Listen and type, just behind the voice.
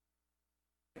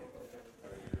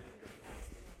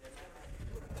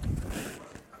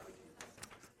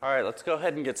All right, let's go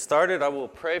ahead and get started. I will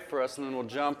pray for us, and then we'll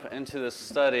jump into this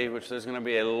study, which there's going to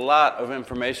be a lot of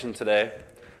information today,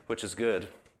 which is good.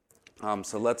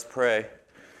 So let's pray,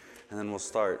 and then we'll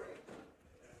start.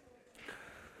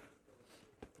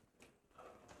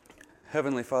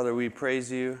 Heavenly Father, we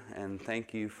praise you and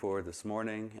thank you for this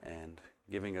morning and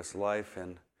giving us life,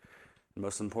 and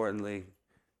most importantly,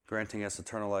 granting us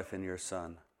eternal life in your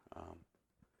Son.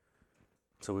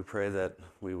 So we pray that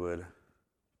we would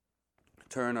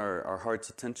turn our heart's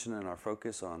attention and our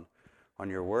focus on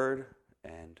your word,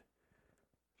 and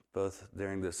both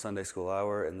during the Sunday school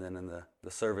hour and then in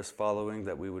the service following,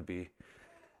 that we would be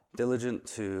diligent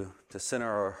to center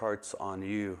our hearts on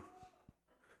you,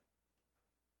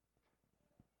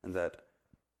 and that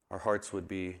our hearts would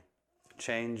be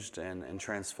changed and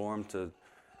transformed to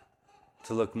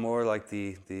look more like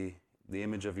the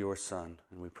image of your Son.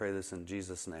 And we pray this in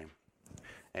Jesus' name.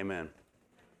 Amen.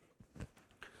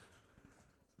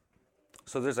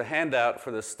 So there's a handout for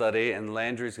this study, and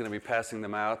Landry's going to be passing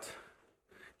them out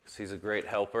because he's a great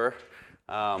helper.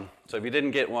 So if you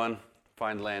didn't get one,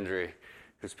 find Landry,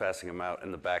 who's passing them out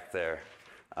in the back there.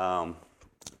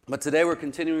 But today we're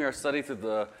continuing our study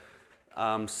through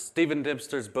the Stephen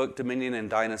Dempster's book, Dominion and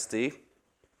Dynasty.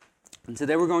 And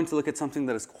today we're going to look at something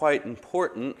that is quite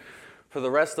important for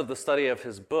the rest of the study of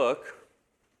his book,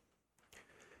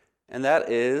 and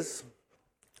that is,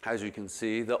 as you can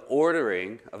see, the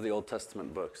ordering of the Old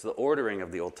Testament books. The ordering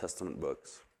of the Old Testament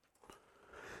books.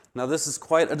 Now, this is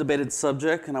quite a debated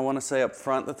subject, and I want to say up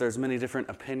front that there's many different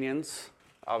opinions,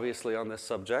 obviously, on this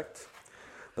subject.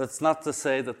 But it's not to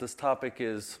say that this topic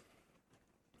is,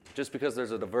 just because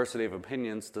there's a diversity of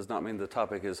opinions, does not mean the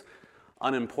topic is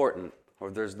unimportant,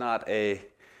 or there's not a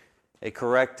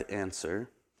correct answer.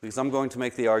 Because I'm going to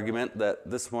make the argument that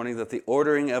this morning that the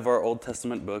ordering of our Old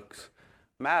Testament books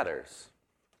matters.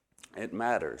 It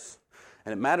matters.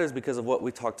 And it matters because of what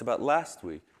we talked about last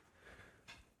week.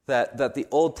 That the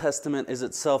Old Testament is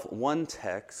itself one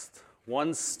text,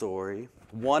 one story,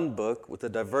 one book with a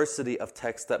diversity of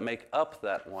texts that make up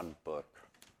that one book.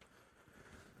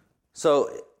 So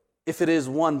if it is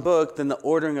one book, then the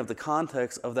ordering of the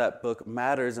context of that book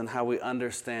matters in how we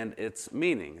understand its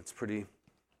meaning. It's pretty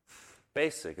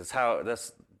basic. That's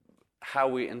how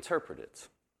we interpret it.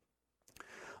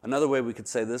 Another way we could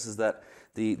say this is that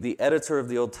the editor of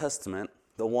the Old Testament,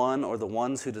 the one or the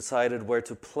ones who decided where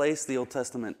to place the Old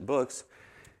Testament books,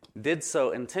 did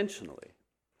so intentionally,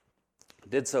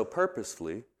 did so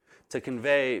purposefully to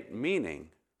convey meaning.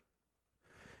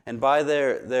 And by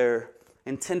their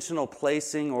intentional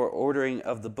placing or ordering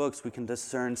of the books, we can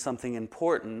discern something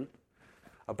important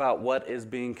about what is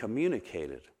being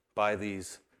communicated by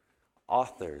these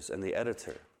authors and the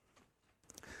editor.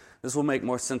 This will make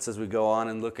more sense as we go on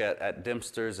and look at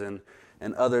Dempster's and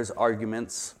others'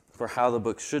 arguments for how the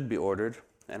book should be ordered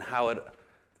and how it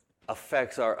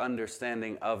affects our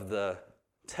understanding of the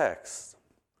text.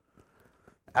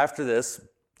 After this,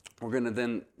 we're going to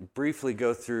then briefly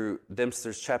go through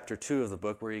Dempster's chapter 2 of the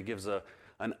book, where he gives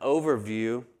an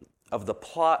overview of the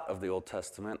plot of the Old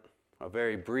Testament, a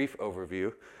very brief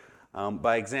overview,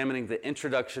 by examining the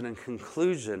introduction and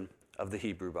conclusion of the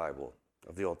Hebrew Bible,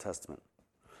 of the Old Testament.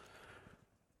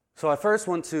 So I first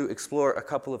want to explore a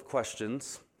couple of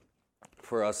questions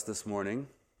for us this morning.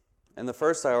 And the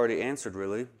first I already answered,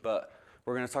 really, but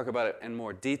we're going to talk about it in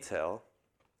more detail.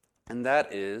 And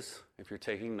that is, if you're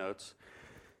taking notes,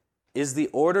 is the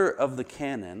order of the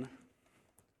canon,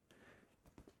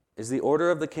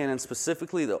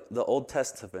 specifically the Old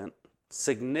Testament,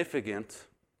 significant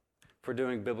for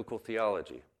doing biblical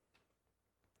theology?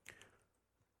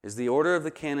 Is the order of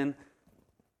the canon,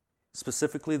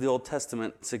 specifically the Old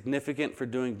Testament, significant for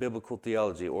doing biblical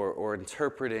theology or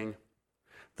interpreting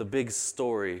the big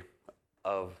story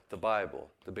of the Bible,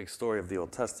 the big story of the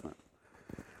Old Testament?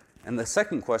 And the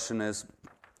second question is,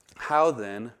 how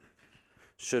then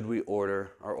should we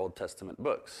order our Old Testament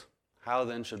books? How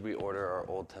then should we order our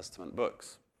Old Testament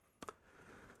books?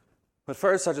 But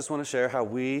first, I just want to share how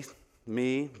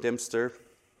me, Dempster,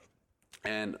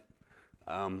 and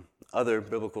other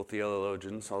biblical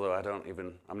theologians, although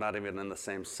I'm not even in the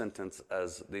same sentence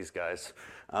as these guys.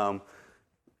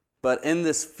 But in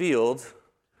this field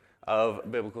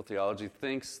of biblical theology,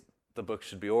 thinks the book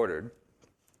should be ordered.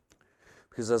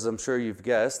 Because as I'm sure you've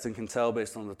guessed and can tell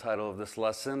based on the title of this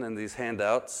lesson and these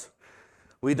handouts,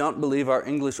 we don't believe our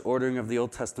English ordering of the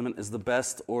Old Testament is the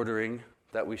best ordering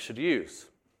that we should use.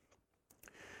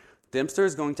 Dempster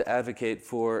is going to advocate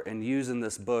for and use in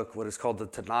this book what is called the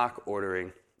Tanakh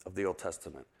ordering of the Old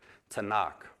Testament.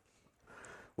 Tanakh,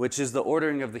 which is the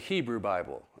ordering of the Hebrew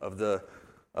Bible, of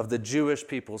the Jewish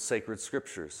people's sacred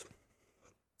scriptures.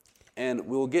 And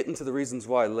we'll get into the reasons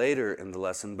why later in the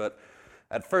lesson, but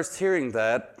at first hearing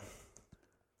that,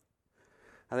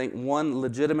 I think one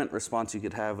legitimate response you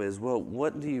could have is, well,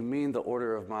 what do you mean the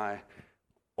order of my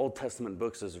Old Testament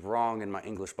books is wrong in my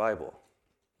English Bible?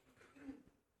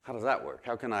 How does that work?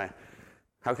 How can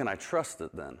I trust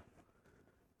it then?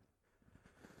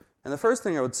 And the first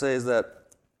thing I would say is that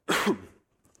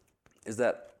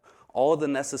all the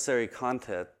necessary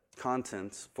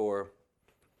contents for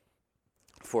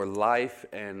life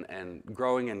and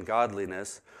growing in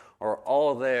godliness are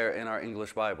all there in our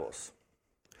English Bibles.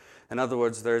 In other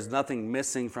words, there's nothing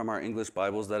missing from our English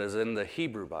Bibles that is in the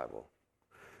Hebrew Bible.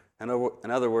 In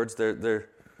other words,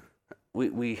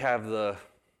 we have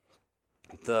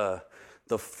the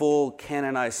full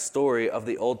canonized story of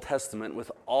the Old Testament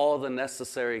with all the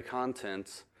necessary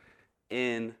contents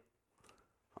in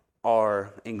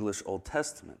our English Old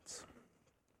Testaments,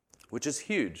 which is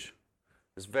huge.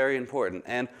 It's very important.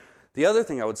 And the other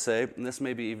thing I would say, and this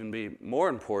may even be more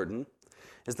important,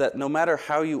 is that no matter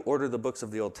how you order the books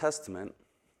of the Old Testament,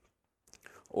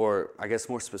 or I guess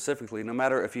more specifically, no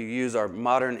matter if you use our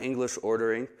modern English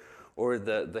ordering or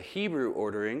the Hebrew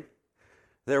ordering,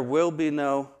 there will be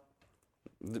no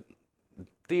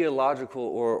theological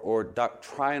or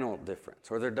doctrinal difference,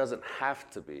 or there doesn't have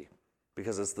to be,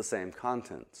 because it's the same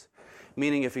contents.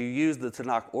 Meaning if you use the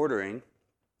Tanakh ordering,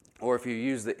 or if you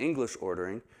use the English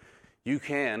ordering, you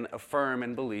can affirm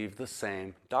and believe the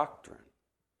same doctrine.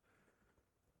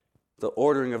 The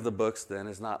ordering of the books, then,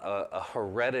 is not a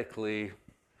heretically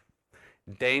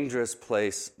dangerous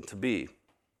place to be.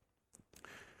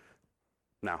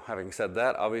 Now, having said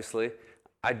that, obviously,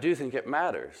 I do think it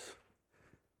matters,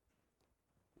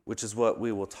 which is what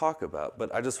we will talk about.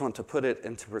 But I just want to put it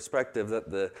into perspective that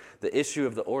the issue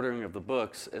of the ordering of the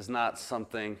books is not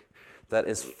something that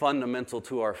is fundamental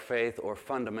to our faith or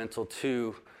fundamental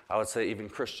to, I would say, even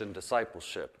Christian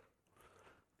discipleship.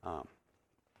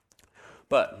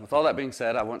 But with all that being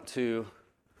said, I want to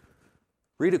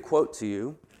read a quote to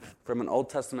you from an Old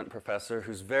Testament professor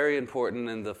who's very important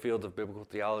in the field of biblical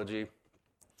theology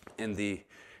in the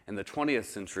 20th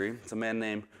century. It's a man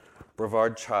named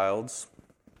Brevard Childs.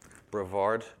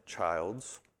 Brevard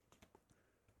Childs.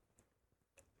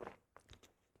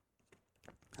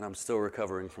 And I'm still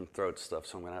recovering from throat stuff,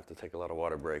 so I'm going to have to take a lot of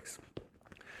water breaks.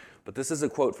 But this is a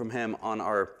quote from him on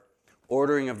our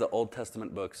ordering of the Old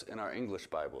Testament books in our English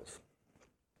Bibles.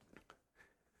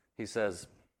 He says,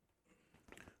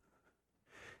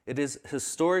 "It is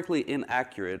historically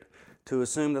inaccurate to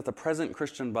assume that the present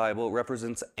Christian Bible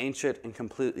represents ancient and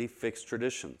completely fixed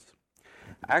traditions.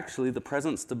 Actually, the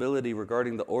present stability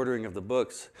regarding the ordering of the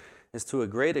books is to a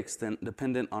great extent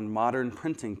dependent on modern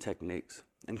printing techniques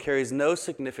and carries no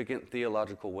significant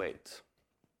theological weight."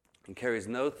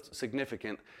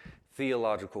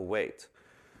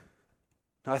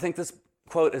 Now, I think this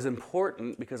quote is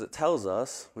important because it tells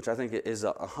us, which I think is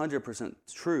 100%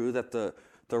 true, that the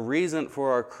reason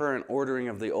for our current ordering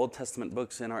of the Old Testament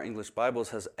books in our English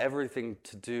Bibles has everything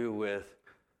to do with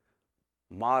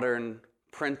modern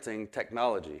printing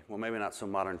technology. Well, maybe not so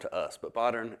modern to us, but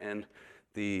modern in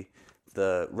the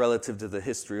relative to the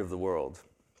history of the world.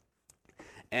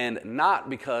 And not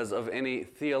because of any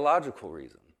theological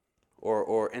reason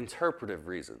or interpretive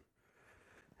reason.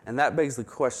 And that begs the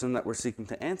question that we're seeking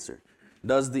to answer.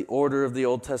 Does the order of the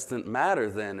Old Testament matter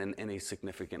then in any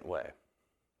significant way?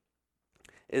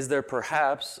 Is there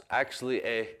perhaps actually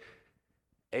a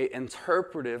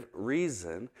interpretive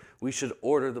reason we should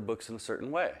order the books in a certain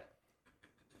way?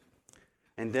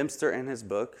 And Dempster in his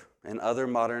book and other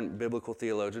modern biblical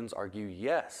theologians argue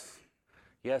yes.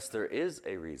 Yes, there is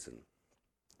a reason.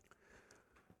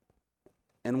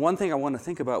 And one thing I want to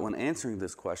think about when answering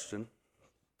this question,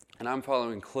 and I'm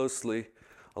following closely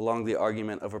along the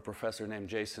argument of a professor named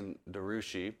Jason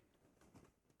DeRushi,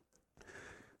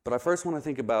 but I first want to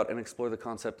think about and explore the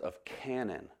concept of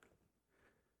canon,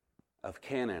 of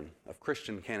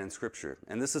Christian canon scripture.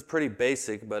 And this is pretty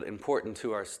basic but important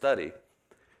to our study.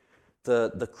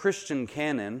 The Christian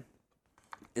canon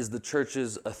is the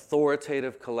church's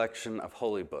authoritative collection of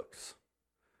holy books.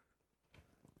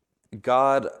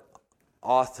 God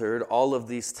authored all of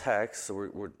these texts.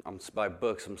 So by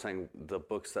books, I'm saying the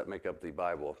books that make up the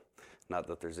Bible, not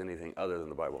that there's anything other than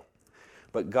the Bible.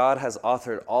 But God has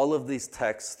authored all of these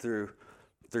texts through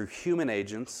human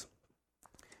agents,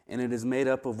 and it is made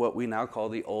up of what we now call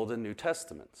the Old and New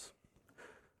Testaments.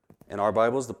 In our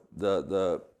Bibles,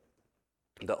 the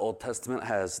Old Testament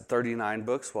has 39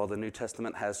 books, while the New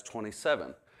Testament has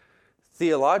 27.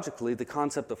 Theologically, the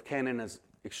concept of canon is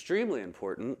extremely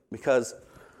important because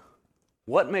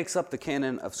what makes up the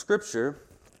canon of Scripture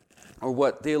or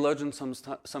what theologians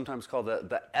sometimes call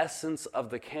the essence of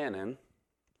the canon,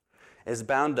 is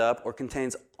bound up or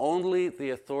contains only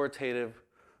the authoritative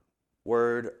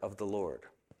word of the Lord.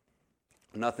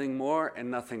 Nothing more and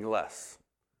nothing less.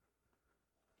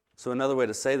 So another way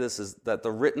to say this is that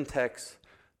the written text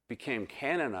became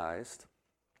canonized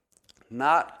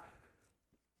not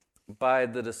by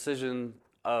the decision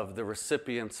of the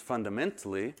recipients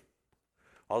fundamentally,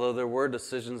 although there were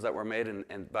decisions that were made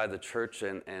by the church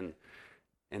and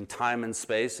in time and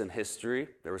space and history.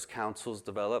 There was councils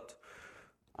developed.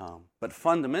 But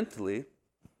fundamentally,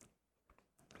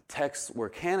 texts were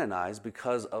canonized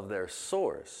because of their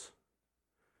source.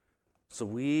 So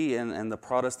we and the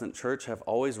Protestant church have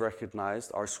always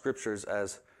recognized our scriptures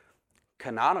as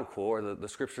canonical, or the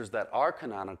scriptures that are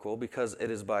canonical, because it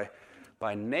is by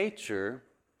nature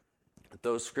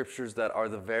those scriptures that are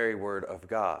the very word of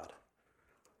God.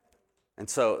 And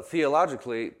so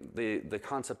theologically, the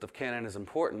concept of canon is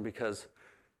important because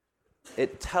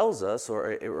it tells us,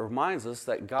 or it reminds us,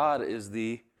 that God is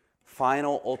the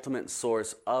final, ultimate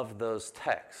source of those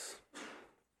texts,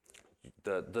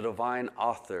 the divine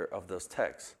author of those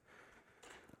texts.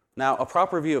 Now, a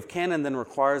proper view of canon then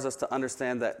requires us to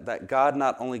understand that God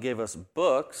not only gave us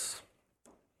books,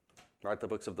 right, the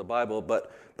books of the Bible,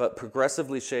 but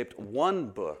progressively shaped one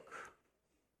book,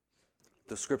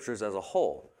 the Scriptures as a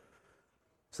whole.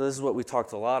 So this is what we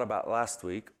talked a lot about last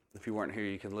week. If you weren't here,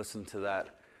 you can listen to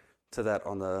that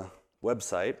on the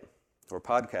website or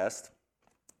podcast.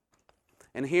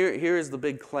 And here is the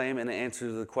big claim and answer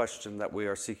to the question that we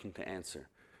are seeking to answer,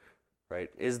 right?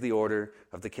 Is the order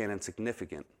of the canon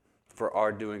significant for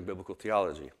our doing biblical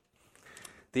theology?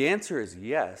 The answer is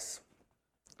yes,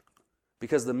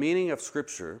 because the meaning of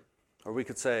Scripture, or we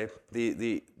could say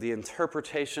the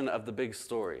interpretation of the big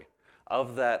story,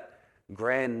 of that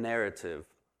grand narrative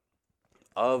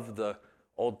of the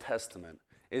Old Testament,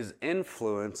 is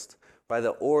influenced by the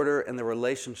order and the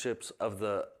relationships of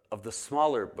the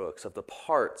smaller books, of the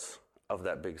parts of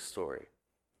that big story.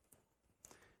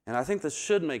 And I think this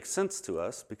should make sense to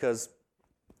us because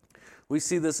we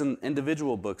see this in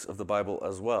individual books of the Bible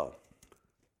as well.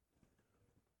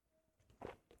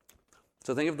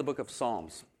 So think of the book of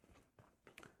Psalms.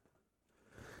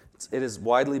 It has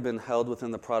widely been held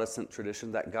within the Protestant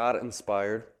tradition that God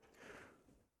inspired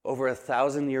over a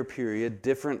 1,000-year period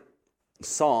different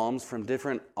psalms from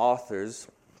different authors,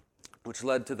 which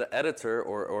led to the editor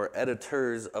or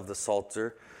editors of the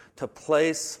Psalter to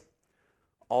place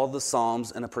all the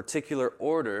psalms in a particular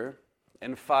order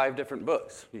in 5 different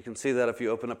books. You can see that if you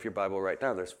open up your Bible right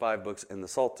now. There's 5 books in the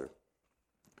Psalter.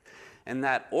 And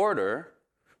that order,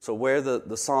 so where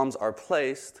the psalms are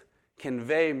placed,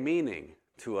 convey meaning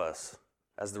to us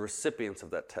as the recipients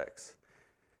of that text.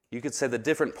 You could say the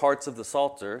different parts of the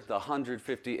Psalter, the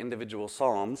 150 individual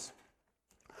psalms,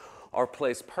 are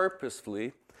placed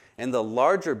purposefully in the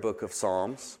larger book of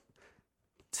Psalms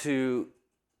to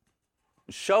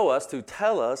show us, to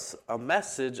tell us a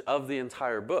message of the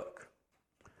entire book.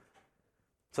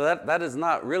 So that is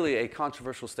not really a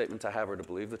controversial statement to have or to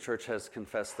believe. The church has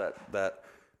confessed that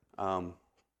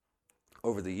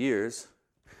over the years.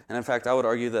 And in fact, I would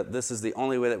argue that this is the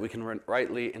only way that we can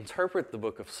rightly interpret the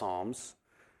book of Psalms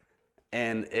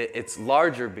and its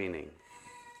larger meaning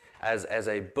as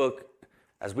a book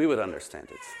as we would understand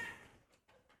it.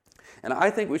 And I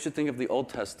think we should think of the Old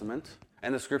Testament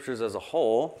and the Scriptures as a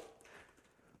whole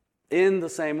in the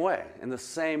same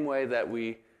way that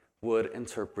we would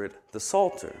interpret the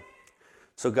Psalter.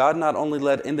 So God not only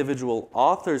led individual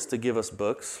authors to give us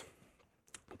books,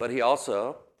 but He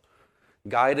also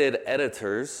guided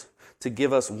editors to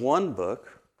give us one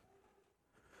book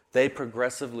they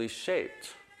progressively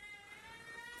shaped.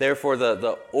 Therefore,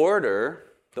 the order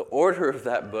of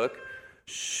that book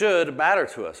should matter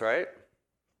to us, right?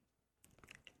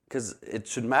 Because it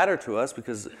should matter to us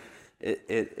because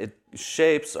it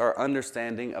shapes our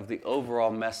understanding of the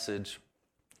overall message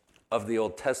of the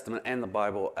Old Testament and the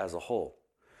Bible as a whole.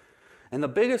 And the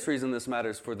biggest reason this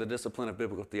matters for the discipline of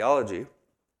biblical theology,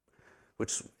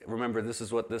 which, remember, this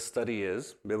is what this study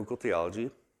is, biblical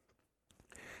theology,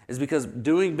 is because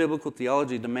doing biblical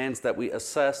theology demands that we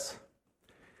assess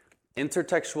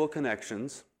intertextual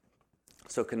connections,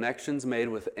 so connections made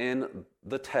within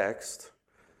the text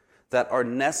that are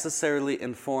necessarily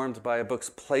informed by a book's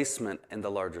placement in the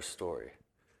larger story.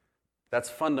 That's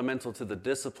fundamental to the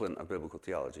discipline of biblical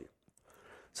theology.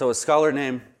 So a scholar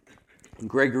named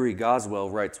Gregory Goswell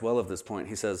writes well of this point.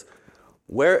 He says,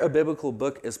 where a biblical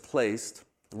book is placed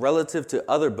relative to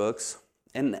other books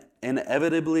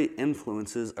inevitably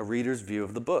influences a reader's view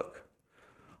of the book.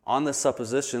 on the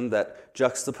supposition that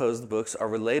juxtaposed books are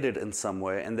related in some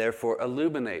way and therefore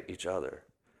illuminate each other.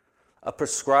 A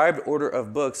prescribed order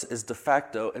of books is de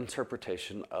facto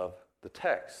interpretation of the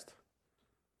text.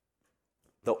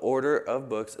 The order of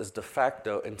books is de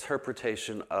facto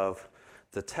interpretation of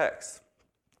the text.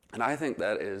 And I think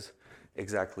that is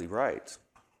exactly right.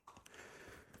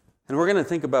 And we're going to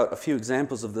think about a few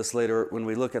examples of this later when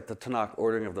we look at the Tanakh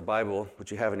ordering of the Bible,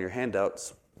 which you have in your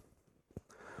handouts.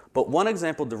 But one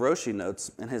example DeRoshi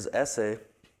notes in his essay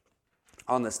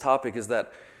on this topic is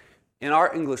that in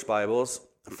our English Bibles,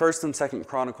 1st and 2nd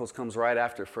Chronicles comes right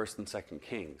after 1st and 2nd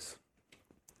Kings.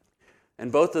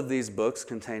 And both of these books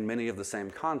contain many of the same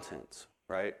contents,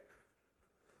 right?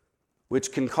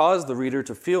 Which can cause the reader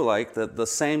to feel like that the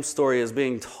same story is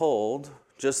being told,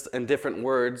 just in different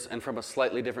words and from a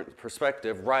slightly different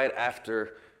perspective, right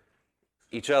after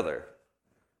each other.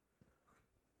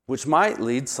 Which might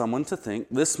lead someone to think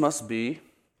this must be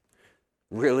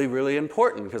really, really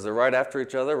important because they're right after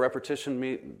each other.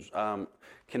 Repetition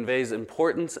conveys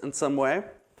importance in some way.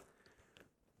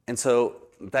 And so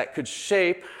that could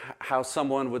shape how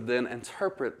someone would then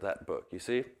interpret that book, you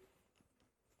see?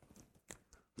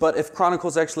 But if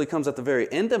Chronicles actually comes at the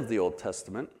very end of the Old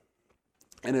Testament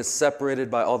and is separated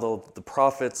by all the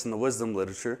prophets and the wisdom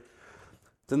literature,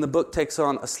 then the book takes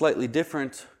on a slightly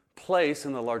different place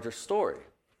in the larger story.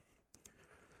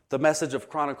 The message of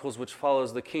Chronicles, which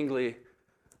follows the kingly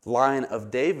line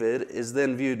of David, is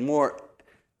then viewed more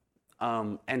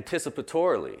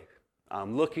anticipatorily,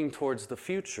 looking towards the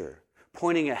future,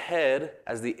 pointing ahead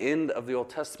as the end of the Old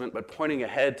Testament, but pointing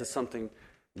ahead to something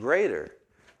greater,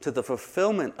 to the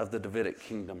fulfillment of the Davidic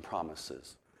kingdom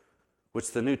promises,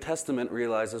 which the New Testament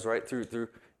realizes right through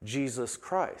Jesus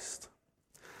Christ.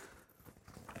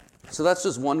 So that's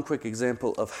just one quick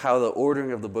example of how the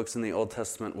ordering of the books in the Old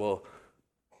Testament will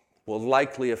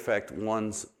likely affect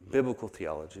one's biblical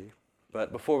theology.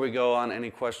 But before we go on,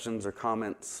 any questions or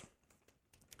comments?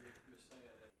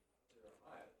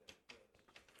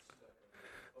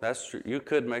 That's true. You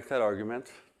could make that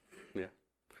argument. Yeah.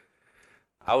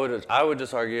 I would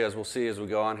just argue, as we'll see as we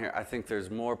go on here, I think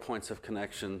there's more points of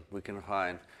connection we can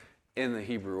find in the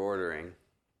Hebrew ordering,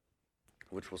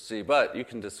 which we'll see. But you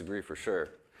can disagree for sure.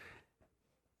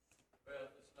 Well,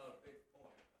 it's not a big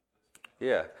point.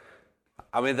 Yeah.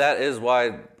 I mean, that is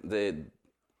why in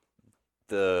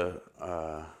the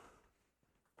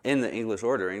English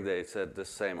ordering, they said this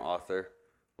same author,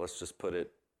 let's just put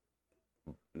it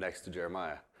next to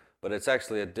Jeremiah. But it's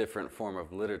actually a different form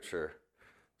of literature.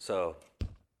 So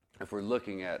if we're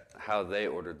looking at how they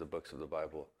ordered the books of the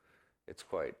Bible, it's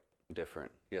quite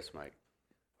different. Yes, Mike?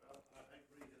 Well, I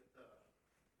agree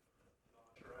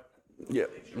that Yeah.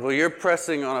 Well, you're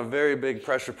pressing on a very big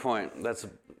pressure point.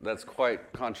 That's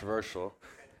quite controversial.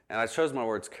 And I chose my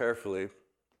words carefully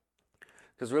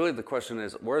because really the question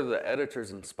is, were the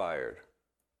editors inspired?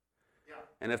 Yeah.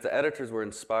 And if the editors were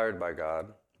inspired by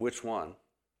God, which one?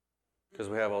 Because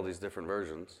we have all these different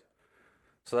versions.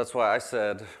 So that's why I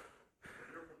said,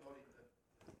 You're promoting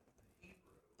the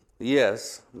Hebrew.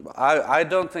 yes. I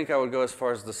don't think I would go as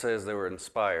far as to say as they were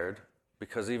inspired,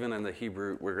 because even in the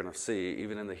Hebrew, we're going to see,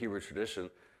 even in the Hebrew tradition,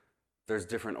 there's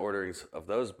different orderings of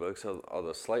those books,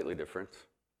 although slightly different,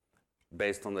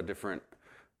 based on the different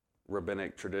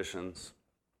rabbinic traditions.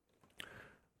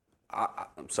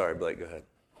 I'm sorry, Blake, go ahead.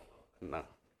 No.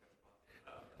 Just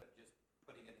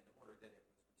putting it in the order that it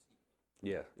was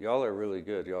received. Yeah, y'all are really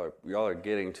good. Y'all are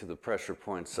getting to the pressure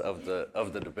points of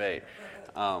the debate.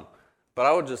 But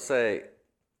I would just say,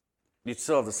 you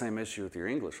still have the same issue with your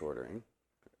English ordering.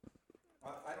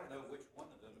 I don't know which one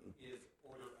of them is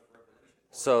order of revelation.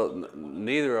 So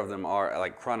neither of them are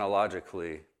like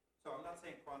chronologically. So I'm not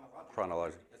saying chronologically.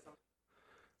 Chronologically. because some-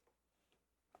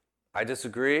 I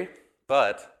disagree,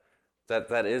 but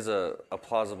that is a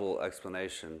plausible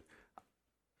explanation.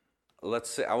 Let's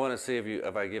see. I want to see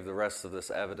if I give the rest of this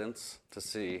evidence to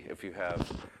see if you have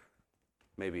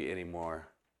maybe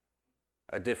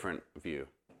a different view.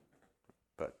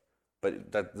 But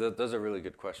those are really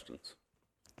good questions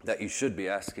that you should be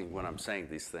asking when I'm saying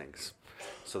these things.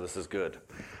 So this is good.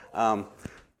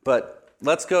 But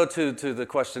let's go to the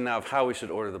question now of how we should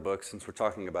order the book, since we're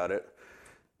talking about it.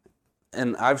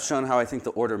 And I've shown how I think the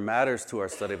order matters to our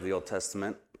study of the Old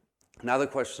Testament. Now the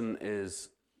question is,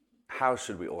 how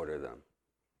should we order them?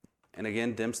 And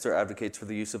again, Dempster advocates for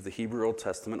the use of the Hebrew Old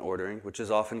Testament ordering, which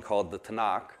is often called the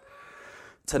Tanakh.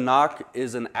 Tanakh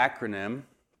is an acronym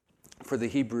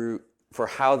for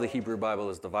how the Hebrew Bible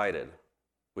is divided,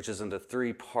 which is into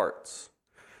 3 parts.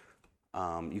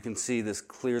 You can see this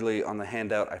clearly on the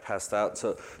handout I passed out.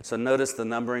 So notice the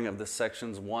numbering of the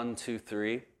sections 1, 2,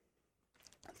 3.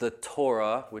 the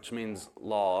Torah, which means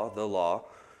law, the law,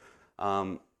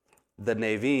 the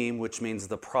Nevi'im, which means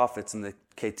the prophets, and the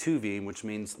Ketuvim, which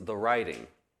means the writing.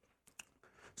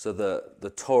 So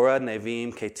the Torah,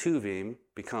 Nevi'im, Ketuvim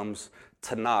becomes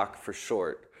Tanakh for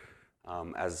short,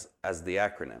 as the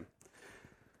acronym.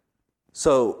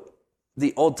 So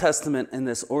the Old Testament in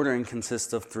this ordering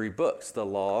consists of 3 books: the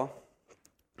law,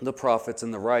 the prophets,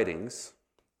 and the writings.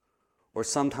 Or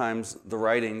sometimes the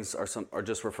writings are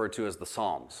just referred to as the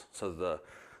Psalms. So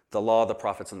the law, the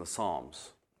prophets, and the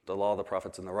Psalms. The law, the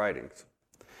prophets, and the writings.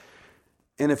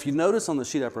 And if you notice on the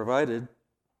sheet I provided,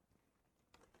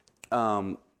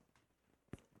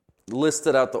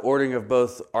 listed out the ordering of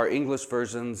both our English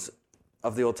versions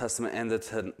of the Old Testament and the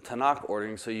Tanakh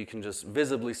ordering, so you can just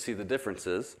visibly see the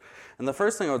differences. And the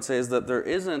first thing I would say is that there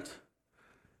isn't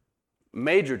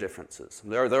major differences.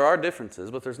 There are differences,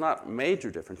 but there's not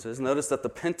major differences. Notice that the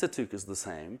Pentateuch is the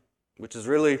same, which is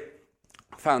really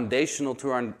foundational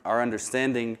to our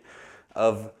understanding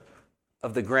of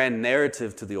the grand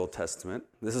narrative to the Old Testament.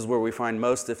 This is where we find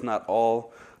most, if not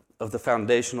all, of the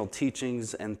foundational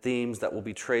teachings and themes that will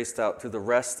be traced out through the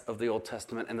rest of the Old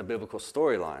Testament and the biblical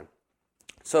storyline.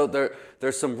 So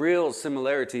there's some real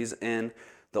similarities in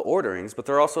the orderings, but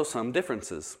there are also some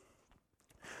differences.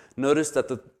 Notice that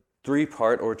the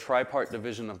 3-part or tripart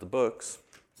division of the books,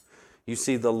 you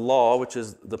see the law, which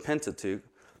is the Pentateuch,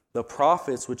 the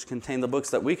prophets, which contain the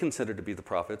books that we consider to be the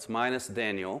prophets, minus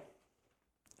Daniel,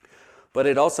 but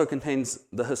it also contains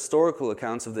the historical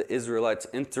accounts of the Israelites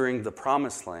entering the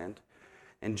Promised Land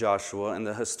in Joshua, and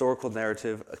the historical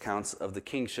narrative accounts of the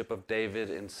kingship of David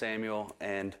in Samuel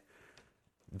and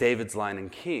David's line in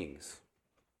Kings.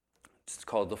 It's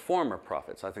called the former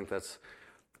prophets. I think that's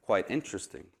quite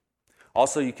interesting.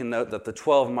 Also, you can note that the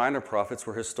 12 minor prophets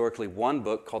were historically one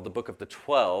book called the Book of the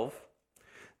 12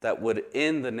 that would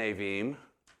end the Nevi'im,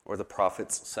 or the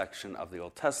prophets section of the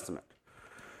Old Testament.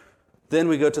 Then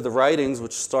we go to the writings,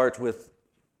 which start with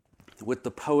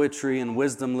the poetry and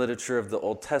wisdom literature of the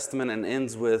Old Testament and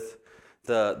ends with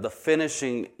the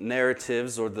finishing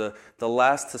narratives, or the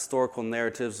last historical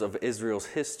narratives of Israel's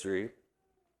history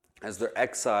as they're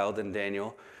exiled in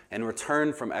Daniel and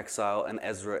return from exile in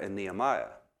Ezra and Nehemiah,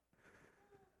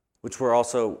 which were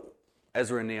also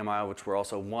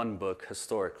one book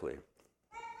historically.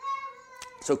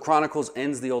 So Chronicles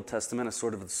ends the Old Testament as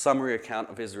sort of a summary account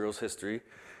of Israel's history,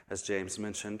 as James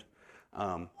mentioned,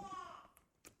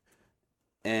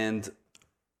 and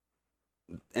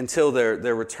until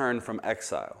their return from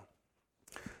exile.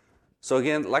 So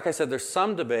again, like I said, there's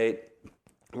some debate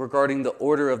regarding the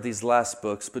order of these last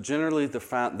books, but generally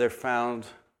they're found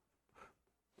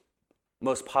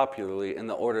most popularly in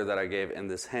the order that I gave in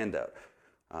this handout.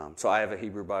 So I have a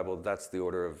Hebrew Bible, that's the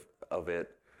order of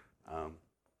it.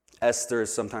 Esther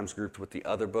is sometimes grouped with the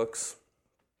other books,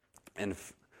 and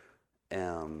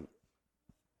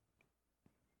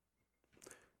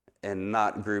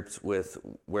not grouped with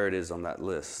where it is on that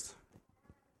list.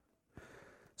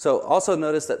 So also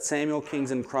notice that Samuel, Kings,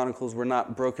 and Chronicles were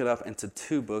not broken up into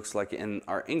 2 books like in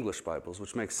our English Bibles,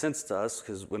 which makes sense to us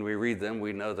because when we read them,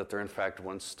 we know that they're in fact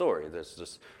one story.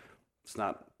 It's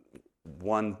not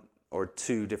 1 or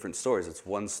 2 different stories. It's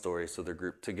one story, so they're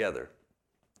grouped together.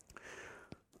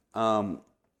 But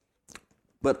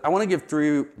I want to give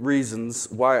 3 reasons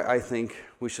why I think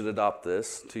we should adopt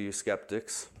this, to you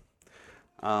skeptics,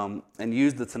 and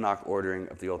use the Tanakh ordering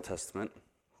of the Old Testament.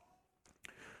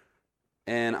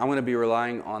 And I'm going to be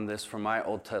relying on this from my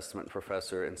Old Testament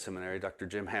professor in seminary, Dr.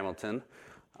 Jim Hamilton,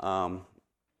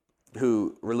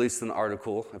 who released an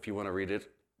article, if you want to read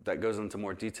it, that goes into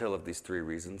more detail of these 3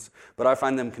 reasons. But I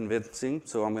find them convincing,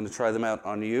 so I'm going to try them out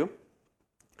on you.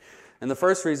 And the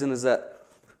first reason is that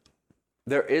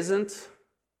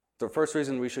the first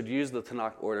reason we should use the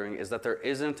Tanakh ordering is that there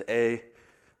isn't a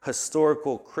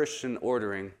historical Christian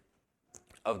ordering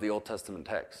of the Old Testament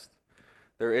text.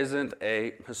 There isn't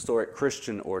a historic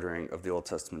Christian ordering of the Old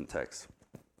Testament text.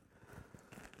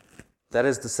 That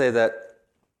is to say that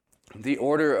the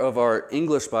order of our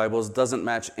English Bibles doesn't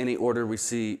match any order we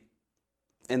see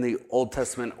in the Old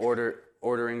Testament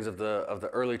orderings of the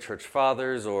early church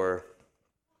fathers or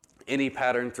any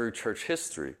pattern through church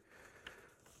history.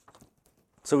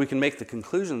 So we can make the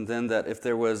conclusion then that if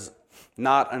there was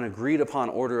not an agreed upon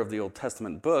order of the Old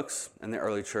Testament books in the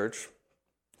early church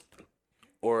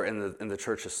or in the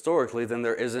church historically, then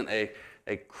there isn't a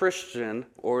Christian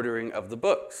ordering of the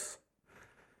books.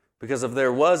 Because if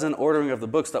there was an ordering of the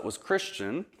books that was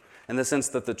Christian, in the sense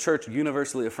that the church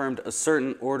universally affirmed a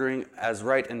certain ordering as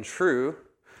right and true,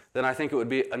 then I think it would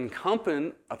be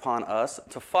incumbent upon us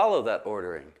to follow that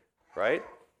ordering, right?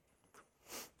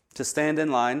 To stand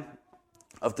in line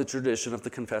of the tradition of the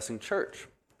confessing church.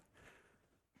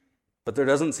 But there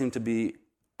doesn't seem to be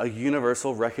a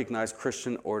universal recognized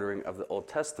Christian ordering of the Old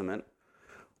Testament,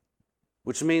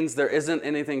 which means there isn't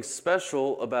anything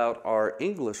special about our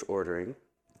English ordering.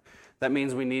 That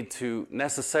means we need to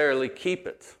necessarily keep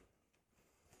it.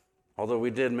 Although we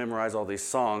did memorize all these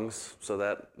songs, so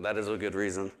that is a good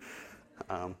reason.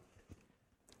 But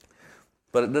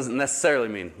it doesn't necessarily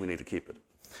mean we need to keep it.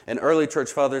 And early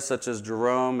church fathers such as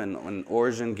Jerome and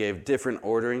Origen gave different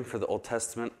ordering for the Old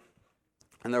Testament.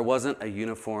 And there wasn't a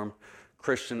uniform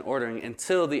Christian ordering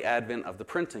until the advent of the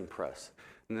printing press,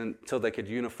 and then until they could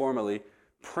uniformly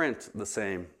print the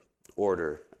same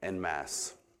order en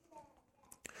masse.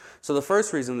 So the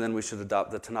first reason then we should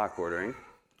adopt the Tanakh ordering,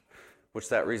 which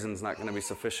that reason is not going to be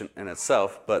sufficient in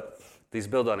itself, but these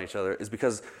build on each other, is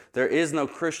because there is no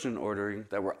Christian ordering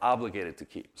that we're obligated to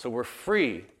keep. So we're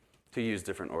free to use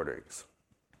different orderings.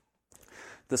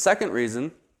 The second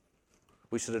reason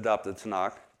we should adopt the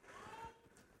Tanakh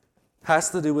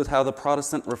has to do with how the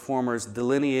Protestant reformers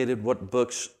delineated what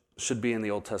books should be in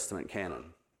the Old Testament canon.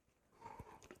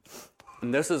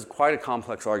 And this is quite a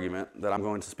complex argument that I'm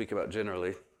going to speak about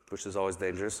generally, which is always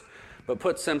dangerous. But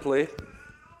put simply,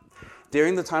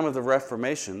 during the time of the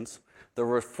Reformations, the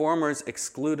reformers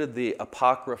excluded the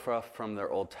Apocrypha from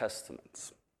their Old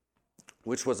Testaments,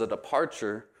 which was a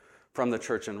departure from the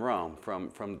church in Rome,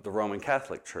 from the Roman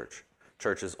Catholic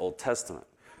Church's Old Testament.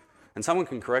 And someone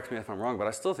can correct me if I'm wrong, but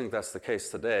I still think that's the case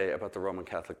today about the Roman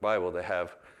Catholic Bible. They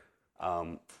have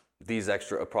these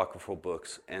extra apocryphal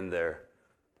books in their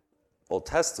Old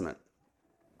Testament.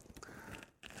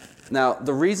 Now,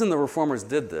 the reason the reformers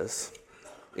did this,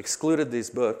 excluded these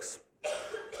books,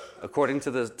 according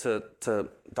to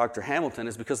Dr. Hamilton,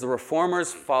 is because the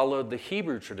reformers followed the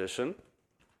Hebrew tradition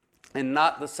and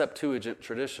not the Septuagint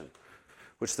tradition,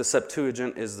 which the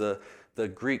Septuagint is the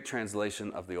Greek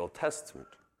translation of the Old Testament.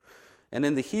 And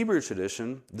in the Hebrew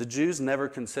tradition, the Jews never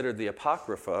considered the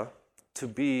Apocrypha to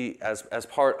be as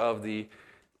part of the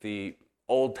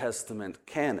Old Testament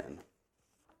canon.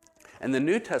 And the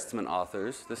New Testament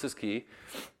authors, this is key,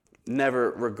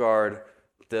 never regard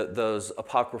those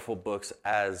apocryphal books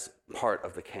as part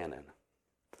of the canon.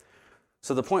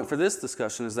 So the point for this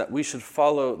discussion is that we should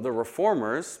follow the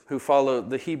reformers who follow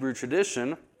the Hebrew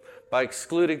tradition by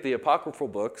excluding the apocryphal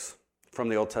books from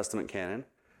the Old Testament canon,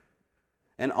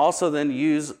 and also then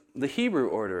use the Hebrew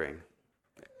ordering.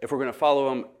 If we're going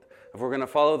to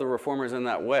follow the reformers in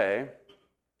that way,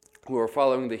 who are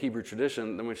following the Hebrew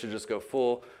tradition, then we should just go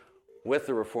full with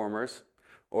the reformers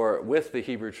or with the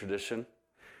Hebrew tradition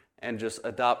and just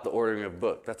adopt the ordering of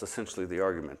book. That's essentially the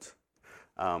argument.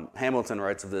 Hamilton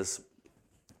writes of this.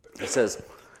 He says,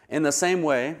 in the same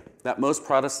way that most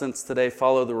Protestants today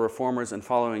follow the reformers in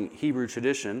following Hebrew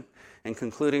tradition and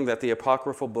concluding that the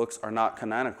apocryphal books are not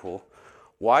canonical,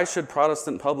 why should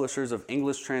Protestant publishers of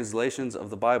English translations of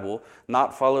the Bible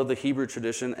not follow the Hebrew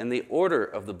tradition and the order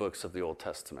of the books of the Old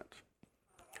Testament?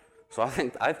 So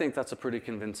I think that's a pretty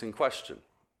convincing question.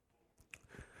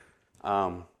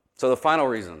 So the final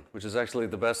reason, which is actually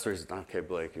the best reason. Okay,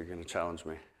 Blake, you're going to challenge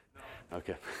me.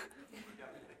 Okay.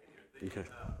 Okay.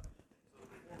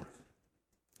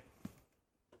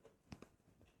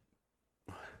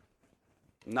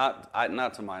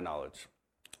 Not to my knowledge,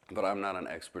 but I'm not an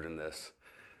expert in this.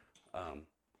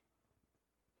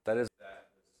 That is,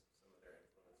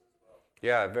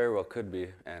 yeah, it very well could be,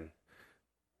 and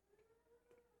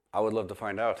I would love to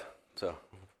find out. So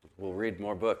we'll read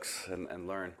more books and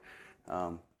learn.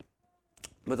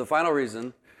 But the final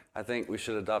reason I think we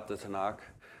should adopt the Tanakh,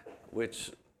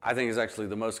 which I think is actually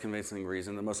the most convincing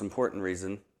reason, the most important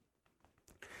reason,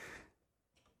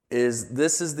 is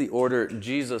this is the order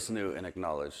Jesus knew and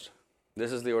acknowledged.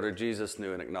 This is the order Jesus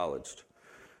knew and acknowledged.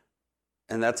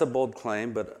 And that's a bold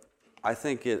claim, but I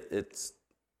think it's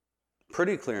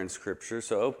pretty clear in Scripture.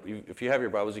 So if you have your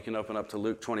Bibles, you can open up to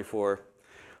Luke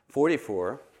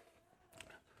 24:44.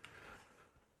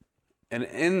 And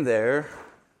in there,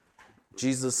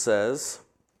 Jesus says,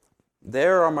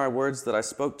 "There are my words that I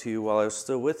spoke to you while I was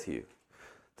still with you,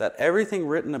 that everything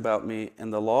written about me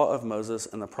in the law of Moses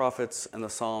and the prophets and the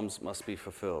Psalms must be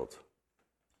fulfilled."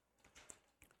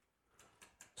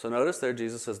 So notice there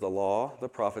Jesus says the law, the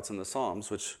prophets, and the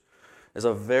Psalms, which is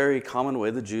a very common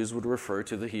way the Jews would refer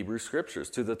to the Hebrew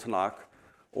Scriptures, to the Tanakh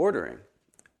ordering.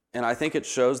 And I think it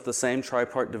shows the same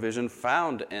tripart division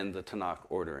found in the Tanakh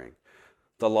ordering.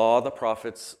 The law, the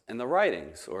prophets, and the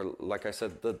writings, or like I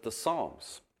said, the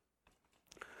Psalms.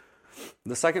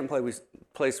 The second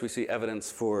place we see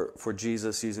evidence for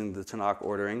Jesus using the Tanakh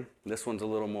ordering, this one's a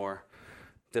little more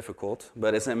difficult,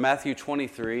 but it's in Matthew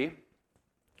 23,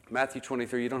 Matthew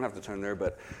 23, you don't have to turn there,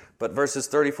 but verses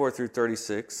 34 through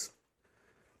 36.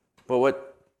 But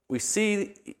what we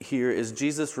see here is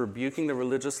Jesus rebuking the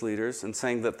religious leaders and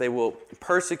saying that they will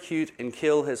persecute and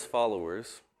kill his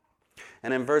followers.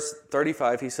 And in verse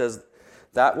 35, he says,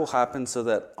 that will happen so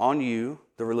that on you,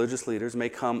 the religious leaders, may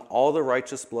come all the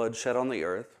righteous blood shed on the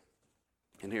earth.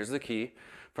 And here's the key,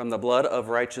 from the blood of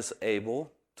righteous Abel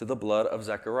to the blood of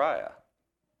Zechariah.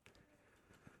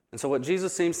 And so what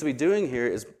Jesus seems to be doing here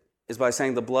is by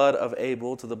saying the blood of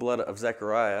Abel to the blood of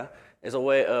Zechariah is a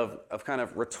way of kind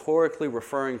of rhetorically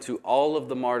referring to all of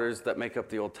the martyrs that make up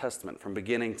the Old Testament from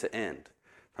beginning to end,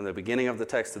 from the beginning of the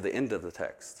text to the end of the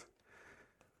text.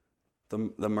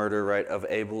 The murder, right, of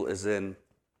Abel is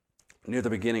near the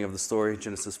beginning of the story,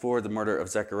 Genesis 4. The murder of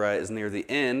Zechariah is near the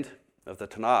end of the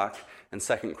Tanakh in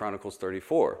 2 Chronicles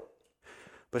 34.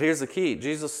 But here's the key.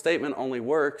 Jesus' statement only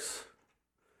works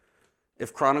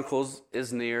if Chronicles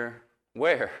is near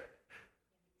where?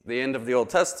 The end of the Old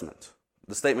Testament.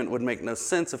 The statement would make no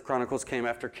sense if Chronicles came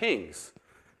after Kings,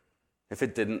 if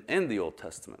it didn't end the Old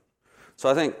Testament. So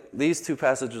I think these two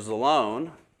passages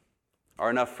alone are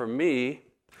enough for me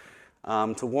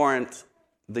to warrant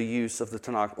the use of the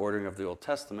Tanakh ordering of the Old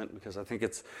Testament, because I think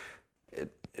it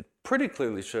pretty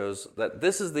clearly shows that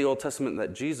this is the Old Testament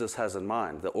that Jesus has in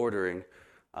mind, the ordering,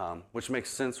 which makes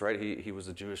sense, right? He was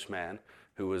a Jewish man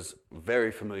who was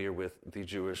very familiar with the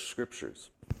Jewish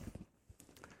scriptures.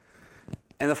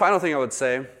 And the final thing I would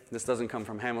say, this doesn't come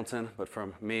from Hamilton, but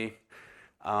from me,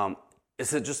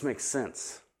 is it just makes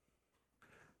sense.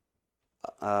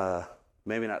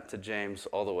 Maybe not to James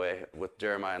all the way with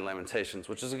Jeremiah and Lamentations,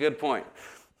 which is a good point.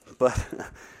 But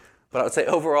I would say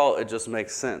overall, it just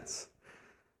makes sense.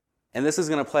 And this is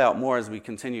going to play out more as we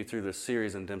continue through this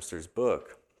series in Dempster's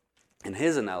book, in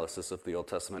his analysis of the Old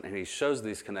Testament, and he shows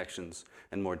these connections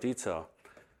in more detail.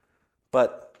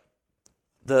 But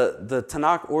the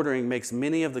Tanakh ordering makes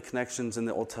many of the connections in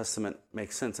the Old Testament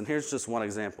make sense. And here's just one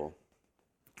example.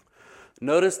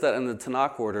 Notice that in the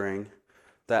Tanakh ordering,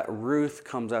 that Ruth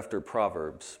comes after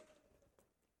Proverbs.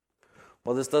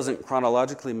 Well, this doesn't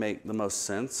chronologically make the most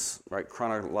sense, right?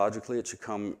 Chronologically, it should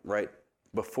come right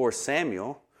before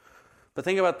Samuel. But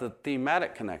think about the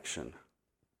thematic connection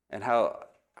and how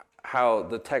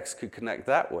the text could connect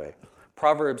that way.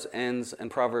 Proverbs ends in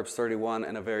Proverbs 31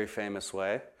 in a very famous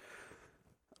way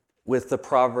with the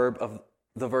proverb of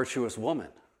the virtuous woman.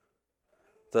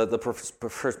 The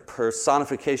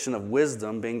personification of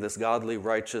wisdom being this godly,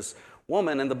 righteous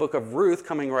woman, and the book of Ruth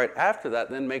coming right after that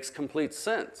then makes complete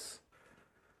sense.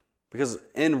 Because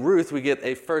in Ruth, we get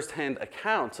a first-hand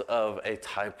account of a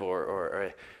type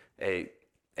or a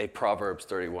Proverbs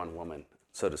 31 woman,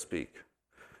 so to speak,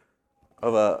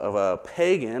 of a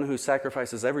pagan who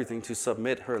sacrifices everything to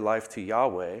submit her life to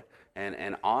Yahweh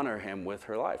and honor him with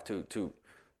her life, to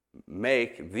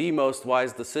make the most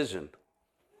wise decision.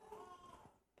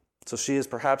 So she is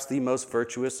perhaps the most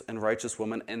virtuous and righteous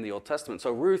woman in the Old Testament.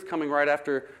 So Ruth coming right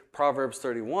after Proverbs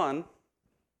 31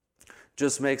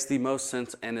 just makes the most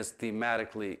sense and is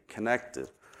thematically connected.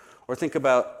 Or think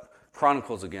about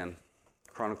Chronicles again.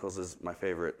 Chronicles is my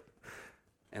favorite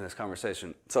in this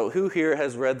conversation. So who here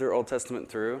has read their Old Testament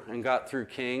through and got through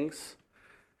Kings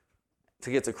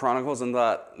to get to Chronicles and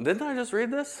thought, didn't I just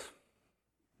read this?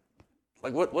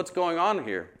 Like what's going on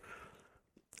here?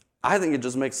 I think it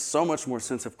just makes so much more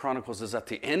sense if Chronicles is at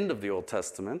the end of the Old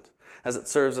Testament, as it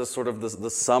serves as sort of the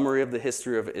summary of the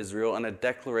history of Israel and a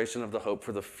declaration of the hope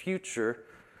for the future,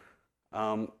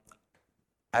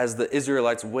 as the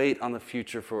Israelites wait on the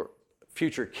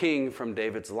future king from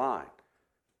David's line.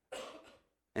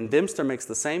 And Dempster makes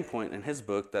the same point in his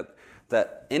book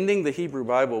that ending the Hebrew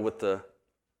Bible with the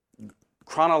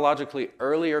chronologically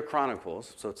earlier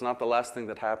Chronicles, so it's not the last thing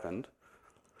that happened,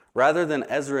 rather than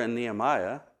Ezra and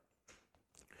Nehemiah,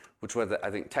 which would, I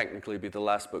think, technically be the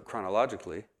last book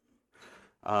chronologically.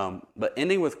 But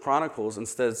ending with Chronicles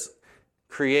instead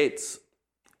creates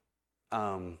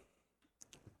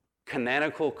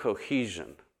canonical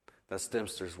cohesion. That's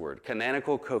Dempster's word.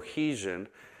 Canonical cohesion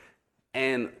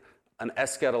and an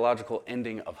eschatological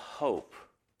ending of hope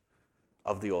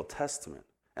of the Old Testament.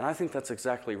 And I think that's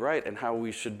exactly right, and how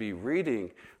we should be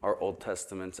reading our Old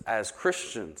Testaments as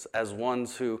Christians, as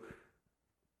ones who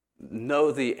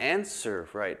know the answer,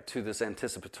 right, to this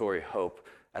anticipatory hope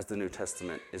as the New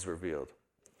Testament is revealed.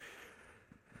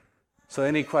 So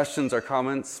any questions or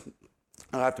comments?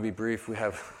 I'll have to be brief. We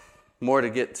have more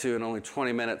to get to in only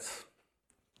 20 minutes.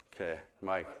 Okay,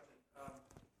 Mike.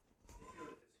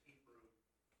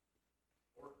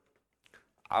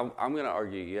 I'm going to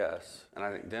argue yes, and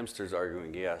I think Dempster's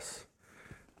arguing yes.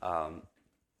 And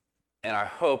I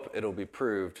hope it'll be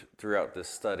proved throughout this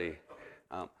study.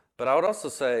 But I would also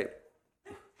say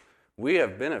we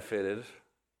have benefited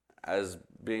as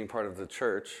being part of the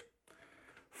church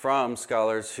from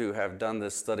scholars who have done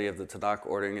this study of the Tanakh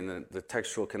ordering and the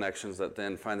textual connections that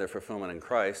then find their fulfillment in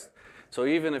Christ. So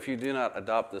even if you do not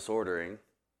adopt this ordering,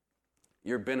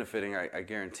 you're benefiting, I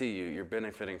guarantee you, you're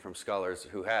benefiting from scholars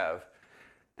who have.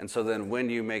 And so then when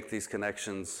you make these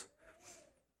connections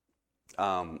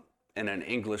in an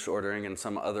English ordering and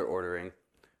some other ordering,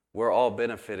 we're all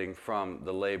benefiting from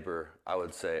the labor, I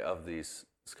would say, of these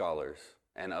scholars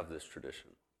and of this tradition.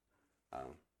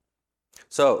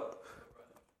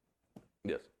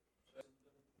 Yes.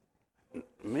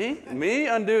 Me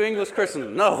undo English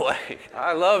Christendom? No way.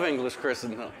 I love English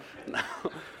Christendom. No.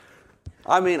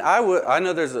 I mean, I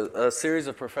know there's a series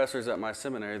of professors at my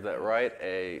seminary that write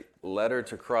a letter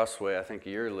to Crossway, I think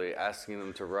yearly, asking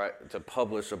them to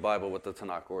publish a Bible with the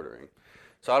Tanakh ordering.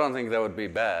 So I don't think that would be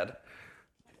bad.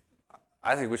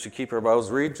 I think we should keep our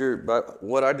Bibles. But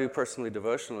what I do personally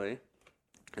devotionally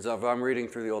is if I'm reading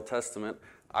through the Old Testament,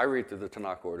 I read through the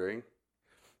Tanakh ordering.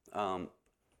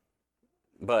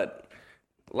 But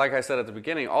like I said at the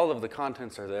beginning, all of the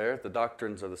contents are there. The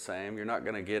doctrines are the same. You're not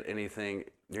going to get anything.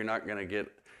 You're not going to get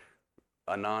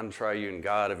a non-triune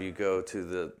God if you go to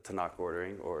the Tanakh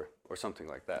ordering or something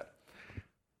like that.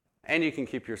 And you can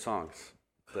keep your songs,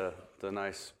 the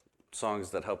nice songs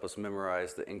that help us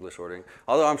memorize the English ordering.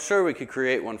 Although I'm sure we could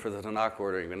create one for the Tanakh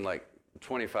ordering in like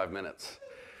 25 minutes,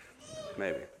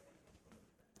 maybe.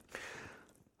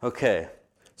 Okay,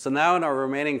 so now in our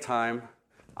remaining time,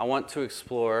 I want to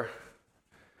explore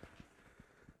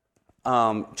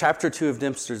chapter 2 of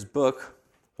Dempster's book,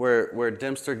 where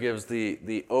Dempster gives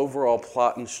the overall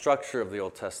plot and structure of the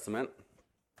Old Testament.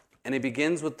 And he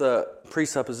begins with the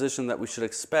presupposition that we should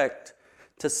expect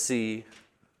to see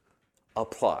a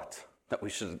plot, that we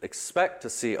should expect to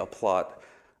see a plot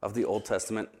of the Old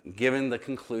Testament given the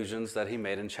conclusions that he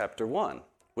made in chapter 1,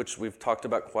 which we've talked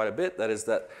about quite a bit. That is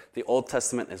that the Old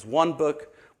Testament is one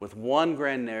book with one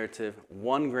grand narrative,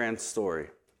 one grand story.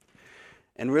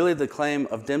 And really the claim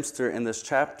of Dempster in this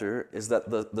chapter is that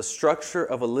the structure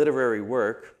of a literary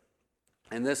work,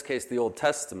 in this case the Old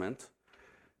Testament,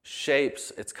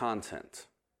 shapes its content.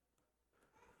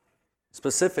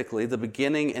 Specifically, the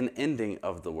beginning and ending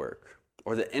of the work,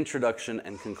 or the introduction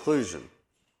and conclusion.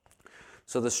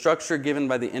 So the structure given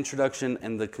by the introduction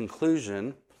and the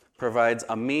conclusion provides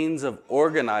a means of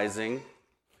organizing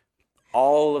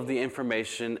all of the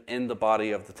information in the body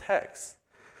of the text.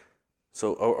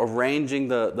 So arranging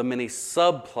the many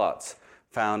subplots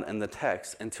found in the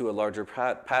text into a larger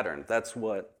pattern. That's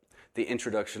what the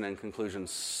introduction and conclusion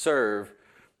serve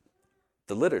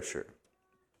the literature.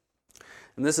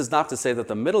 And this is not to say that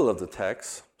the middle of the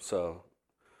text, so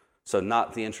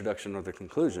not the introduction or the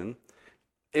conclusion,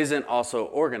 isn't also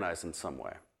organized in some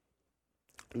way.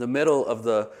 The middle of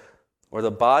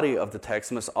the body of the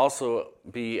text must also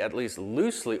be at least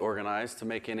loosely organized to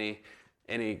make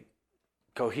any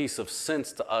cohesive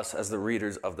sense to us as the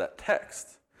readers of that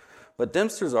text. But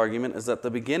Dempster's argument is that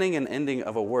the beginning and ending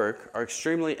of a work are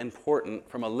extremely important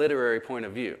from a literary point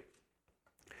of view,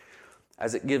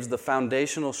 as it gives the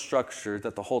foundational structure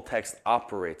that the whole text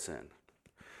operates in.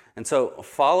 And so,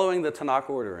 following the Tanakh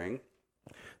ordering,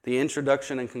 the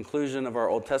introduction and conclusion of our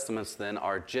Old Testaments then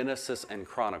are Genesis and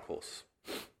Chronicles.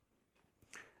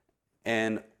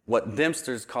 And what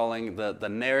Dempster's calling the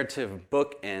narrative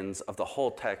bookends of the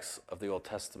whole text of the Old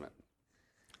Testament.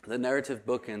 The narrative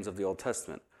bookends of the Old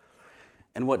Testament.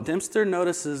 And what Dempster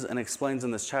notices and explains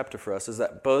in this chapter for us is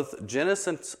that both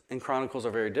Genesis and Chronicles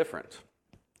are very different.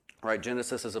 Right?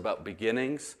 Genesis is about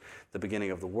beginnings, the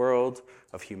beginning of the world,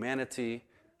 of humanity,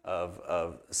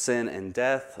 of sin and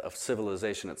death, of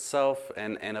civilization itself,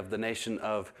 and of the nation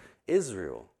of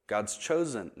Israel, God's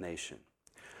chosen nation.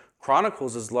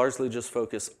 Chronicles is largely just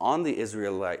focused on the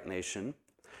Israelite nation,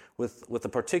 with a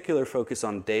particular focus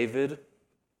on David,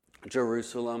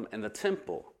 Jerusalem, and the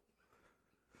temple.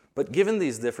 But given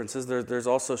these differences, there's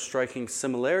also striking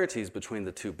similarities between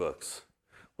the two books,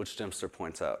 which Dempster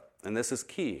points out. And this is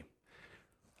key.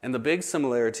 And the big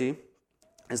similarity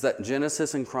is that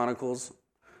Genesis and Chronicles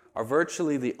are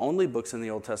virtually the only books in the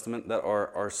Old Testament that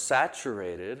are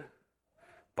saturated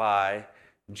by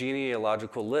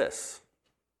genealogical lists.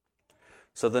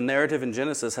 So the narrative in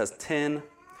Genesis has 10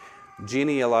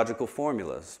 genealogical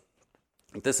formulas.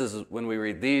 This is when we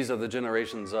read, these are the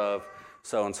generations of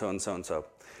so-and-so and so-and-so.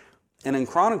 And in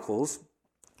Chronicles,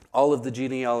 all of the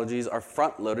genealogies are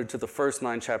front-loaded to the first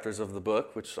 9 chapters of the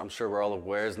book, which I'm sure we're all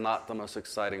aware is not the most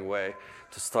exciting way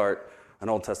to start an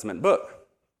Old Testament book.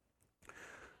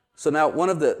 So now one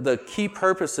of the key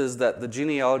purposes that the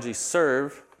genealogies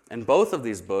serve in both of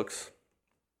these books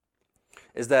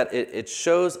is that it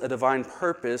shows a divine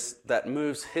purpose that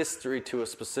moves history to a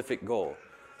specific goal.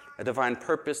 A divine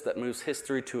purpose that moves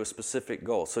history to a specific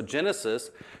goal. So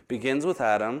Genesis begins with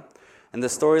Adam, and the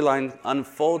storyline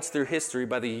unfolds through history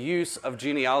by the use of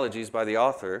genealogies by the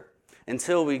author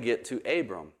until we get to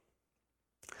Abram.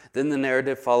 Then the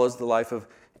narrative follows the life of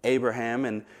Abraham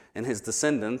and his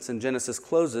descendants, and Genesis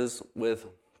closes with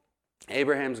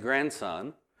Abraham's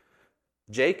grandson,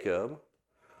 Jacob,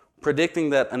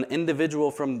 predicting that an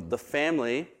individual from the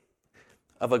family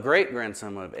of a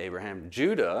great-grandson of Abraham,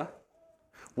 Judah,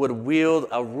 would wield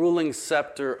a ruling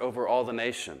scepter over all the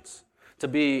nations, to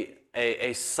be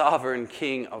a sovereign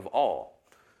king of all,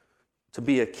 to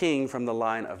be a king from the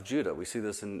line of Judah. We see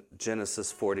this in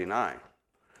Genesis 49.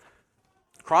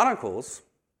 Chronicles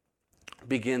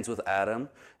begins with Adam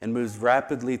and moves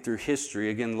rapidly through history,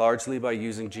 again, largely by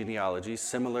using genealogy,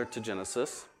 similar to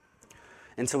Genesis,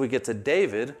 until we get to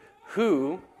David,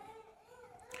 who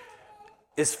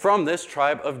is from this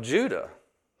tribe of Judah.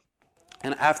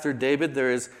 And after David,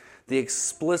 there is the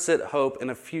explicit hope in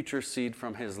a future seed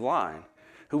from his line,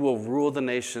 who will rule the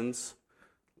nations.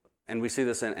 And we see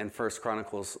this in 1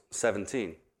 Chronicles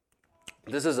 17.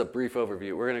 This is a brief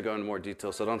overview. We're going to go into more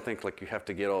detail, so don't think like you have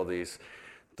to get all these.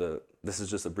 This is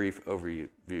just a brief overview.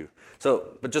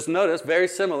 But just notice, very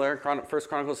similar, 1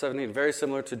 Chronicles 17, very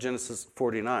similar to Genesis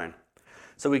 49.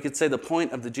 So we could say the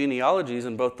point of the genealogies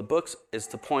in both the books is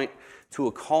to point to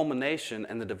a culmination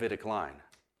in the Davidic line,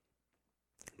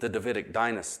 the Davidic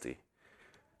dynasty,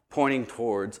 pointing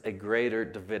towards a greater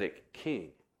Davidic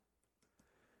king,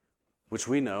 which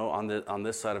we know on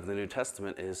this side of the New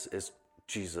Testament is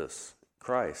Jesus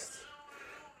Christ.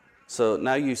 So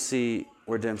now you see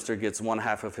where Dempster gets one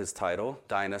half of his title,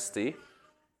 dynasty.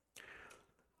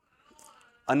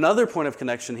 Another point of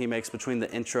connection he makes between the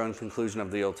intro and conclusion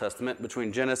of the Old Testament,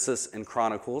 between Genesis and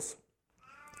Chronicles,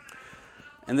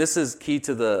 and this is key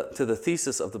to the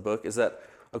thesis of the book, is that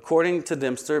according to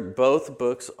Dempster, both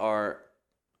books are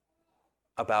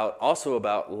also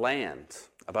about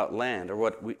land, or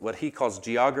what he calls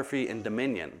geography and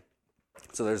dominion.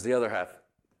 So there's the other half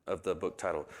of the book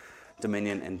title,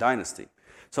 dominion and dynasty.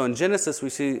 So in Genesis, we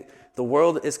see the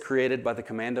world is created by the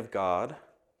command of God,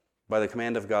 by the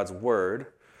command of God's word.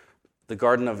 The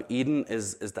Garden of Eden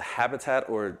is the habitat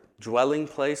or dwelling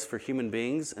place for human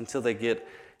beings until they get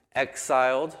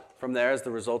exiled from there as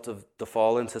the result of the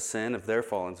fall into sin, of their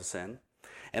fall into sin.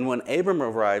 And when Abram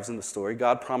arrives in the story,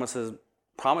 God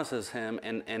promises him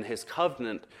and his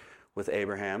covenant with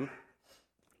Abraham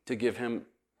to give him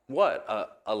what?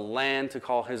 A land to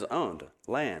call his own,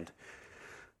 land.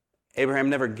 Abraham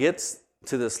never gets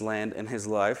to this land in his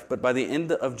life, but by the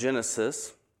end of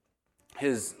Genesis,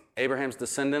 Abraham's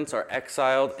descendants are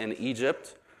exiled in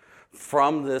Egypt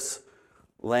from this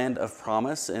land of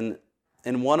promise. And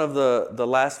in one of the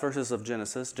last verses of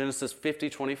Genesis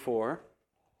 50:24,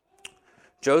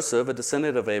 Joseph, a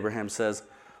descendant of Abraham, says,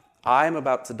 "I am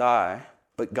about to die,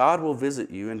 but God will visit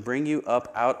you and bring you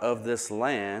up out of this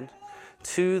land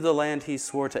to the land he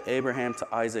swore to Abraham, to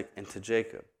Isaac, and to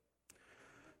Jacob."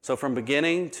 So from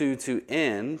beginning to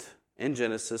end in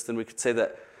Genesis, then we could say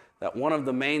that one of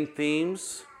the main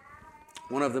themes,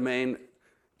 one of the main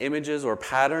images or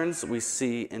patterns we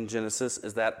see in Genesis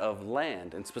is that of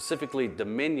land, and specifically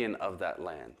dominion of that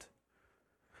land.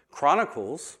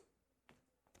 Chronicles,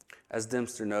 as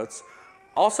Dempster notes,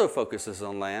 also focuses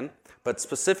on land, but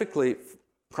specifically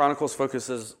Chronicles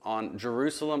focuses on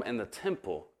Jerusalem and the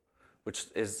temple, which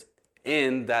is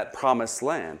in that promised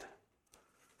land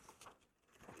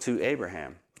to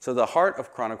Abraham. So the heart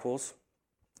of Chronicles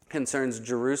concerns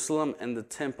Jerusalem and the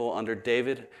temple under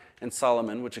David and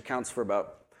Solomon, which accounts for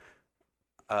about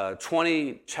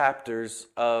 20 chapters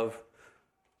of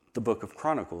the book of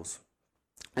Chronicles.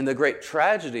 And the great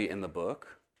tragedy in the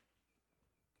book,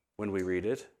 when we read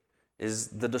it, is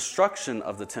the destruction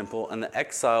of the temple and the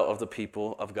exile of the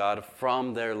people of God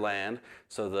from their land.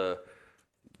 So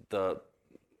the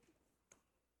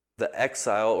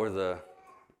exile, or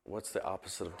what's the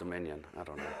opposite of dominion? I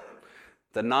don't know.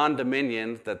 The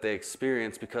non-dominion that they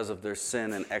experience because of their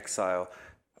sin and exile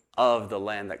of the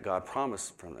land that God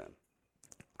promised from them.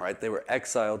 Right? They were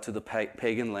exiled to the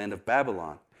pagan land of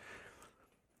Babylon.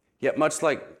 Yet much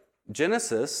like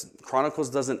Genesis, Chronicles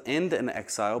doesn't end in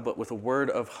exile, but with a word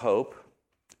of hope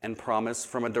and promise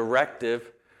from a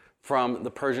directive from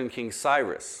the Persian king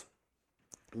Cyrus.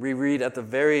 We read at the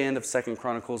very end of 2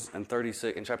 Chronicles in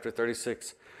chapter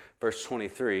 36, verse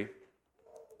 23,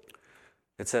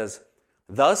 it says,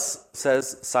 "Thus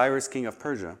says Cyrus, king of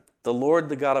Persia, the Lord,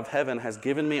 the God of heaven, has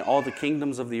given me all the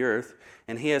kingdoms of the earth,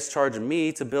 and he has charged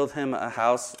me to build him a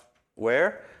house,"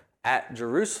 where? "At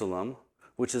Jerusalem,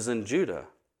 which is in Judah.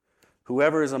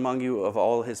 Whoever is among you of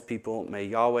all his people, may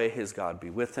Yahweh his God be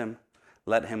with him.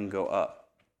 Let him go up.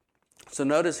 So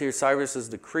notice here Cyrus's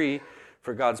decree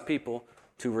for God's people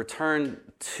to return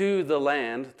to the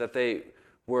land that they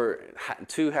were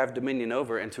to have dominion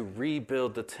over and to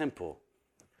rebuild the temple.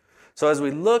 So as we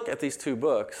look at these two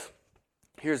books,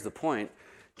 here's the point.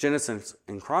 Genesis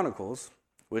and Chronicles,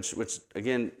 which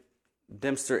again,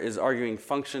 Dempster is arguing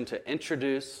function to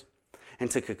introduce and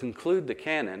to conclude the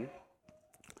canon,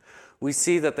 we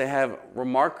see that they have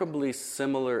remarkably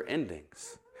similar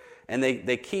endings. And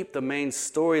they keep the main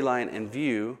storyline in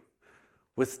view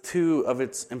with two of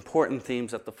its important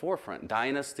themes at the forefront,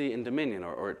 dynasty and dominion,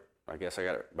 or I guess I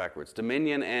got it backwards,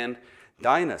 dominion and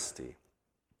dynasty,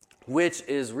 which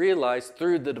is realized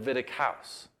through the Davidic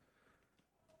house.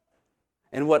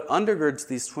 And what undergirds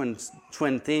these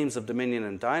twin themes of dominion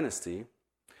and dynasty,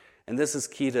 and this is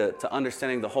key to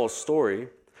understanding the whole story,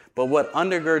 but what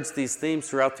undergirds these themes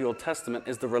throughout the Old Testament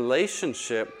is the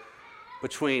relationship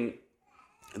between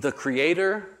the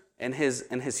Creator and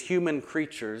his human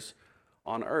creatures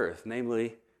on earth,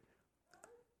 namely,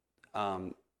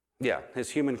 his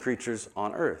human creatures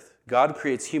on earth. God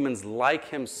creates humans like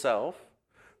himself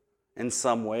in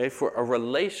some way for a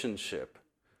relationship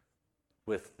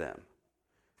with them.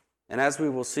 And as we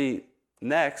will see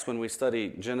next when we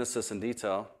study Genesis in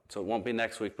detail, so it won't be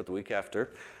next week but the week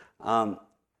after,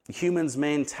 humans'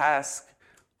 main task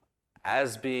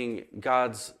as being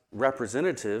God's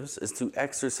representatives is to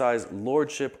exercise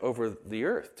lordship over the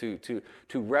earth, to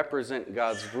represent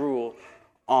God's rule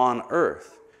on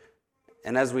earth.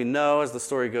 And as we know, as the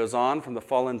story goes on, from the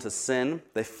fall into sin,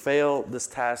 they fail this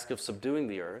task of subduing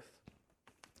the earth.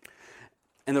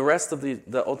 And the rest of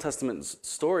the Old Testament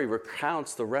story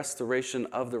recounts the restoration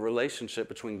of the relationship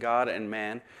between God and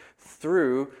man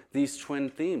through these twin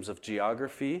themes of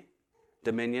geography,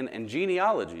 dominion, and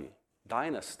genealogy,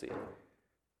 dynasty.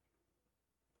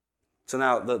 So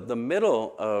now the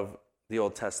middle of the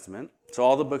Old Testament, so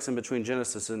all the books in between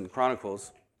Genesis and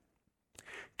Chronicles,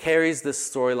 carries this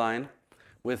storyline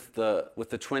with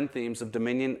the twin themes of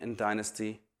dominion and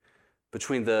dynasty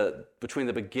between the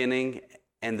beginning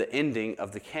and the ending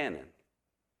of the canon.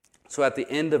 So at the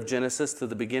end of Genesis to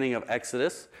the beginning of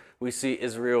Exodus, we see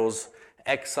Israel's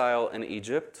exile in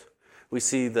Egypt. We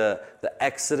see the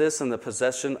exodus and the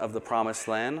possession of the promised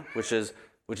land, which is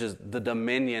the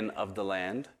dominion of the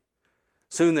land.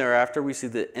 Soon thereafter, we see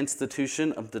the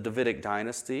institution of the Davidic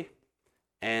dynasty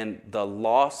and the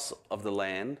loss of the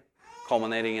land,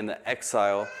 culminating in the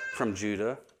exile from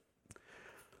Judah.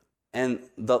 And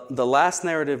the last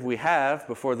narrative we have,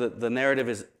 before the narrative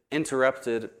is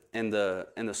interrupted in the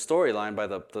storyline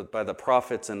by the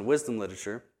prophets and wisdom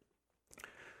literature,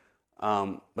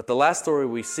 but the last story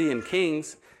we see in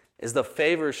Kings is the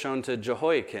favor shown to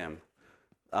Jehoiakim,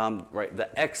 the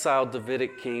exiled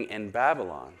Davidic king in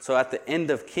Babylon. So at the end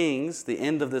of Kings, the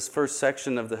end of this first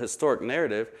section of the historic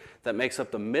narrative that makes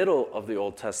up the middle of the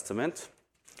Old Testament,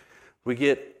 we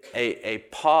get a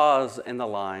pause in the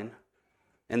line,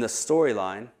 in the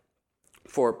storyline,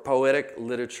 for poetic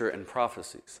literature and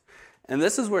prophecies. And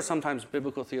this is where sometimes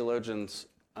biblical theologians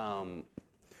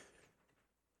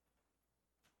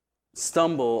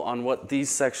stumble on what these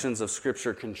sections of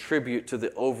Scripture contribute to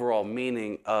the overall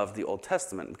meaning of the Old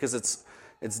Testament, because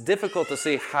it's difficult to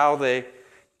see how they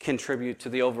contribute to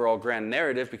the overall grand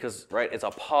narrative, because it's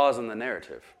a pause in the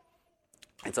narrative.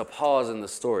 It's a pause in the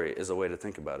story is a way to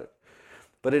think about it.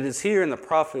 But it is here in the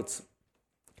prophets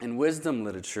and wisdom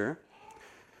literature,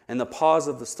 in the pause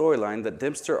of the storyline, that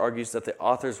Dempster argues that the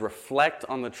authors reflect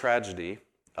on the tragedy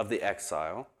of the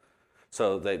exile.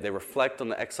 So they reflect on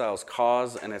the exile's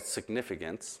cause and its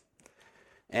significance.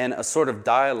 And a sort of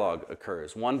dialogue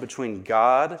occurs, one between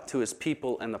God to his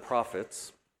people and the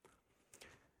prophets,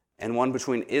 and one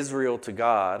between Israel to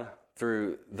God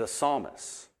through the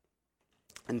psalmists.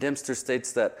 And Dempster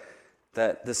states that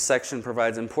this section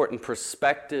provides important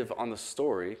perspective on the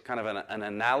story, kind of an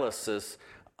analysis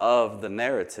of the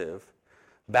narrative,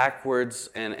 backwards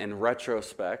and in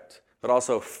retrospect, but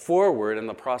also forward in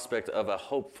the prospect of a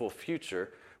hopeful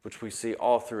future, which we see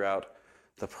all throughout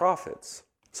the prophets.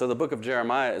 So the book of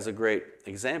Jeremiah is a great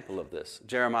example of this.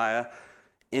 Jeremiah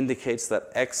indicates that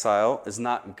exile is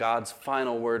not God's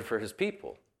final word for his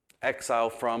people, exile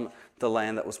from the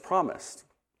land that was promised.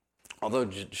 Although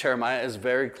Jeremiah is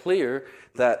very clear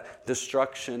that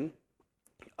destruction,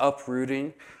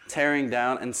 uprooting, tearing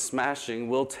down, and smashing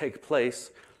will take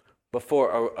place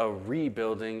before a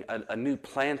rebuilding, a new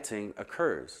planting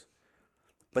occurs.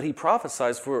 But he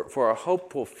prophesies for a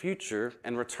hopeful future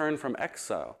and return from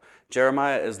exile.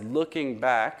 Jeremiah is looking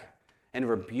back and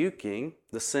rebuking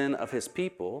the sin of his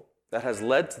people that has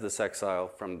led to this exile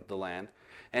from the land,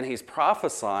 and he's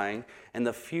prophesying in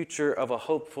the future of a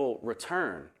hopeful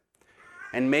return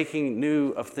and making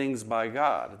new of things by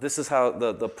God. This is how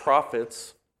the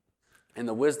prophets in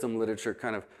the wisdom literature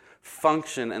kind of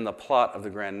function in the plot of the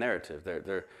grand narrative.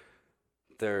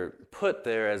 They're put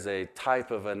there as a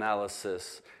type of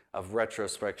analysis of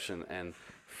retrospection and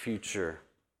future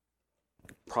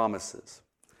promises.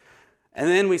 And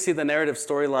then we see the narrative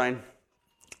storyline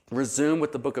resume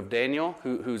with the book of Daniel,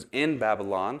 who's in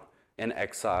Babylon in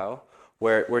exile,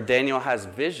 where Daniel has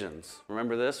visions.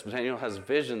 Remember this? Daniel has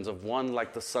visions of one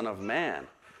like the Son of Man,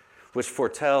 which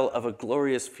foretell of a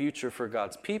glorious future for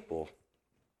God's people.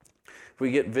 We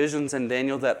get visions in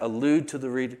Daniel that allude to the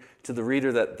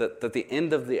reader that the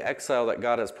end of the exile that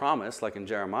God has promised, like in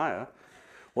Jeremiah,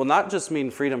 will not just mean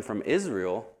freedom from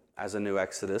Israel as a new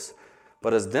exodus,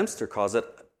 but as Dempster calls it,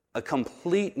 a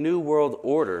complete new world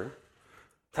order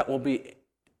that will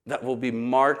be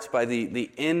marked by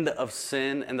the end of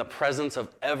sin and the presence of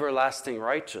everlasting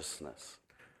righteousness.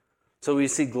 So we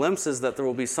see glimpses that there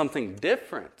will be something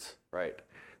different, right?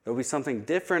 There will be something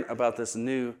different about this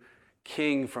new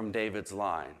king from David's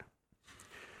line.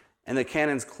 And the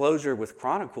canon's closure with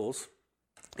Chronicles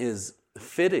is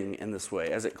fitting in this way,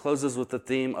 as it closes with the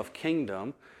theme of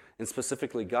kingdom, and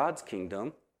specifically God's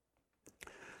kingdom.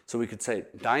 So we could say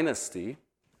dynasty,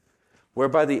 where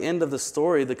by the end of the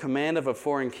story, the command of a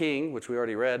foreign king, which we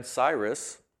already read,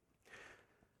 Cyrus,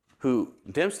 who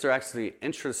Dempster actually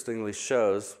interestingly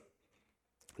shows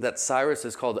that Cyrus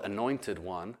is called Anointed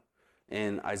One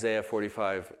in Isaiah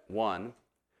 45:1,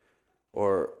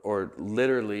 or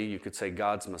literally you could say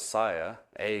God's Messiah,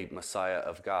 a Messiah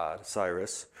of God,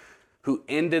 Cyrus, who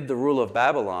ended the rule of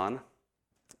Babylon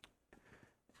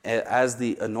as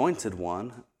the Anointed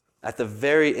One. At the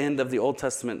very end of the Old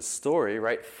Testament story,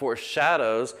 right,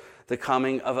 foreshadows the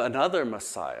coming of another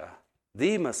Messiah,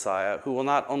 the Messiah who will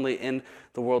not only end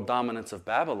the world dominance of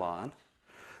Babylon,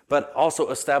 but also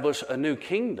establish a new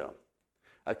kingdom,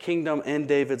 a kingdom in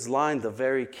David's line, the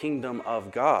very kingdom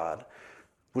of God,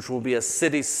 which will be a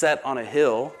city set on a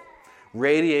hill,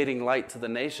 radiating light to the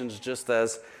nations, just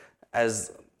as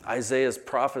Isaiah's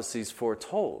prophecies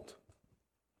foretold.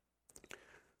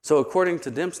 So according to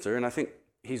Dempster, and I think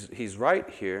he's right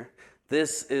here,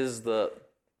 this is the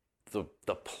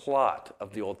plot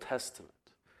of the Old Testament,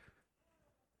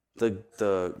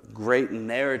 the great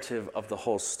narrative of the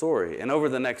whole story. And over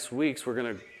the next weeks, we're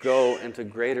going to go into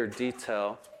greater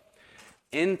detail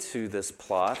into this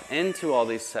plot, into all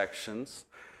these sections.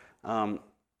 And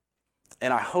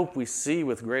I hope we see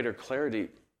with greater clarity,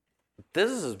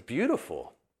 this is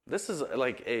beautiful. This is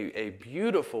like a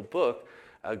beautiful book,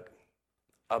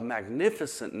 a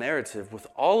magnificent narrative with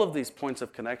all of these points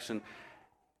of connection.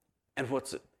 And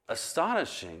what's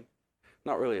astonishing,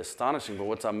 not really astonishing, but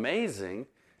what's amazing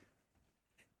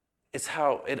is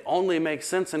how it only makes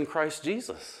sense in Christ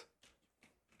Jesus.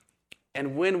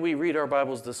 And when we read our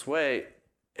Bibles this way,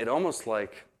 it almost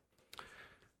like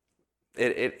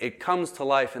it comes to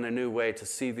life in a new way to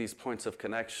see these points of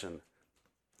connection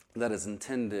that is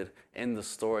intended in the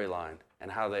storyline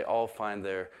and how they all find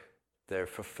their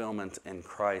fulfillment in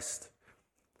Christ,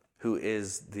 who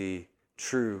is the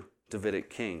true Davidic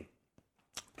king.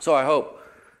 So I hope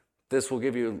this will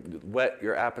whet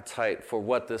your appetite for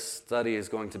what this study is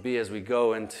going to be as we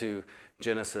go into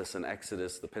Genesis and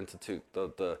Exodus, the Pentateuch,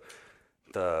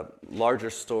 the larger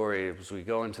story, as we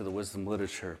go into the wisdom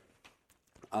literature,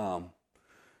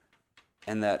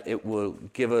 and that it will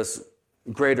give us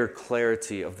greater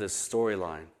clarity of this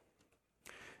storyline.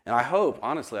 And I hope,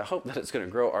 honestly, that it's going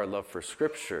to grow our love for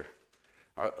Scripture,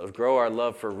 grow our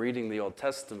love for reading the Old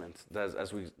Testament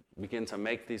as we begin to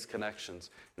make these connections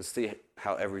and see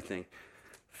how everything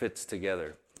fits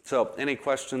together. So, any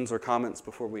questions or comments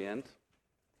before we end?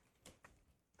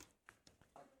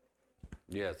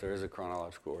 Yes, there is a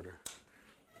chronological order.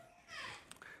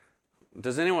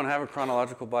 Does anyone have a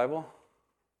chronological Bible?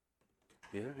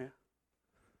 Either, yeah.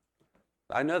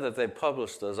 I know that they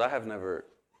published those. I have never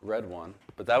read one,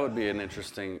 but that would be an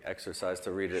interesting exercise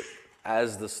to read it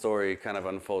as the story kind of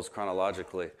unfolds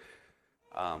chronologically.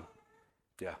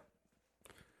 Yeah.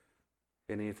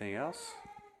 Anything else?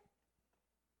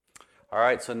 All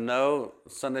right, so no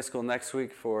Sunday school next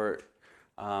week for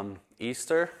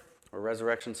Easter or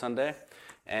Resurrection Sunday.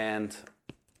 And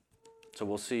so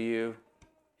we'll see you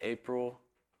April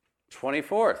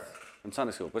 24th in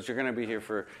Sunday school. But you're going to be here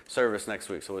for service next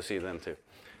week, so we'll see you then too.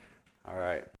 All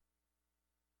right.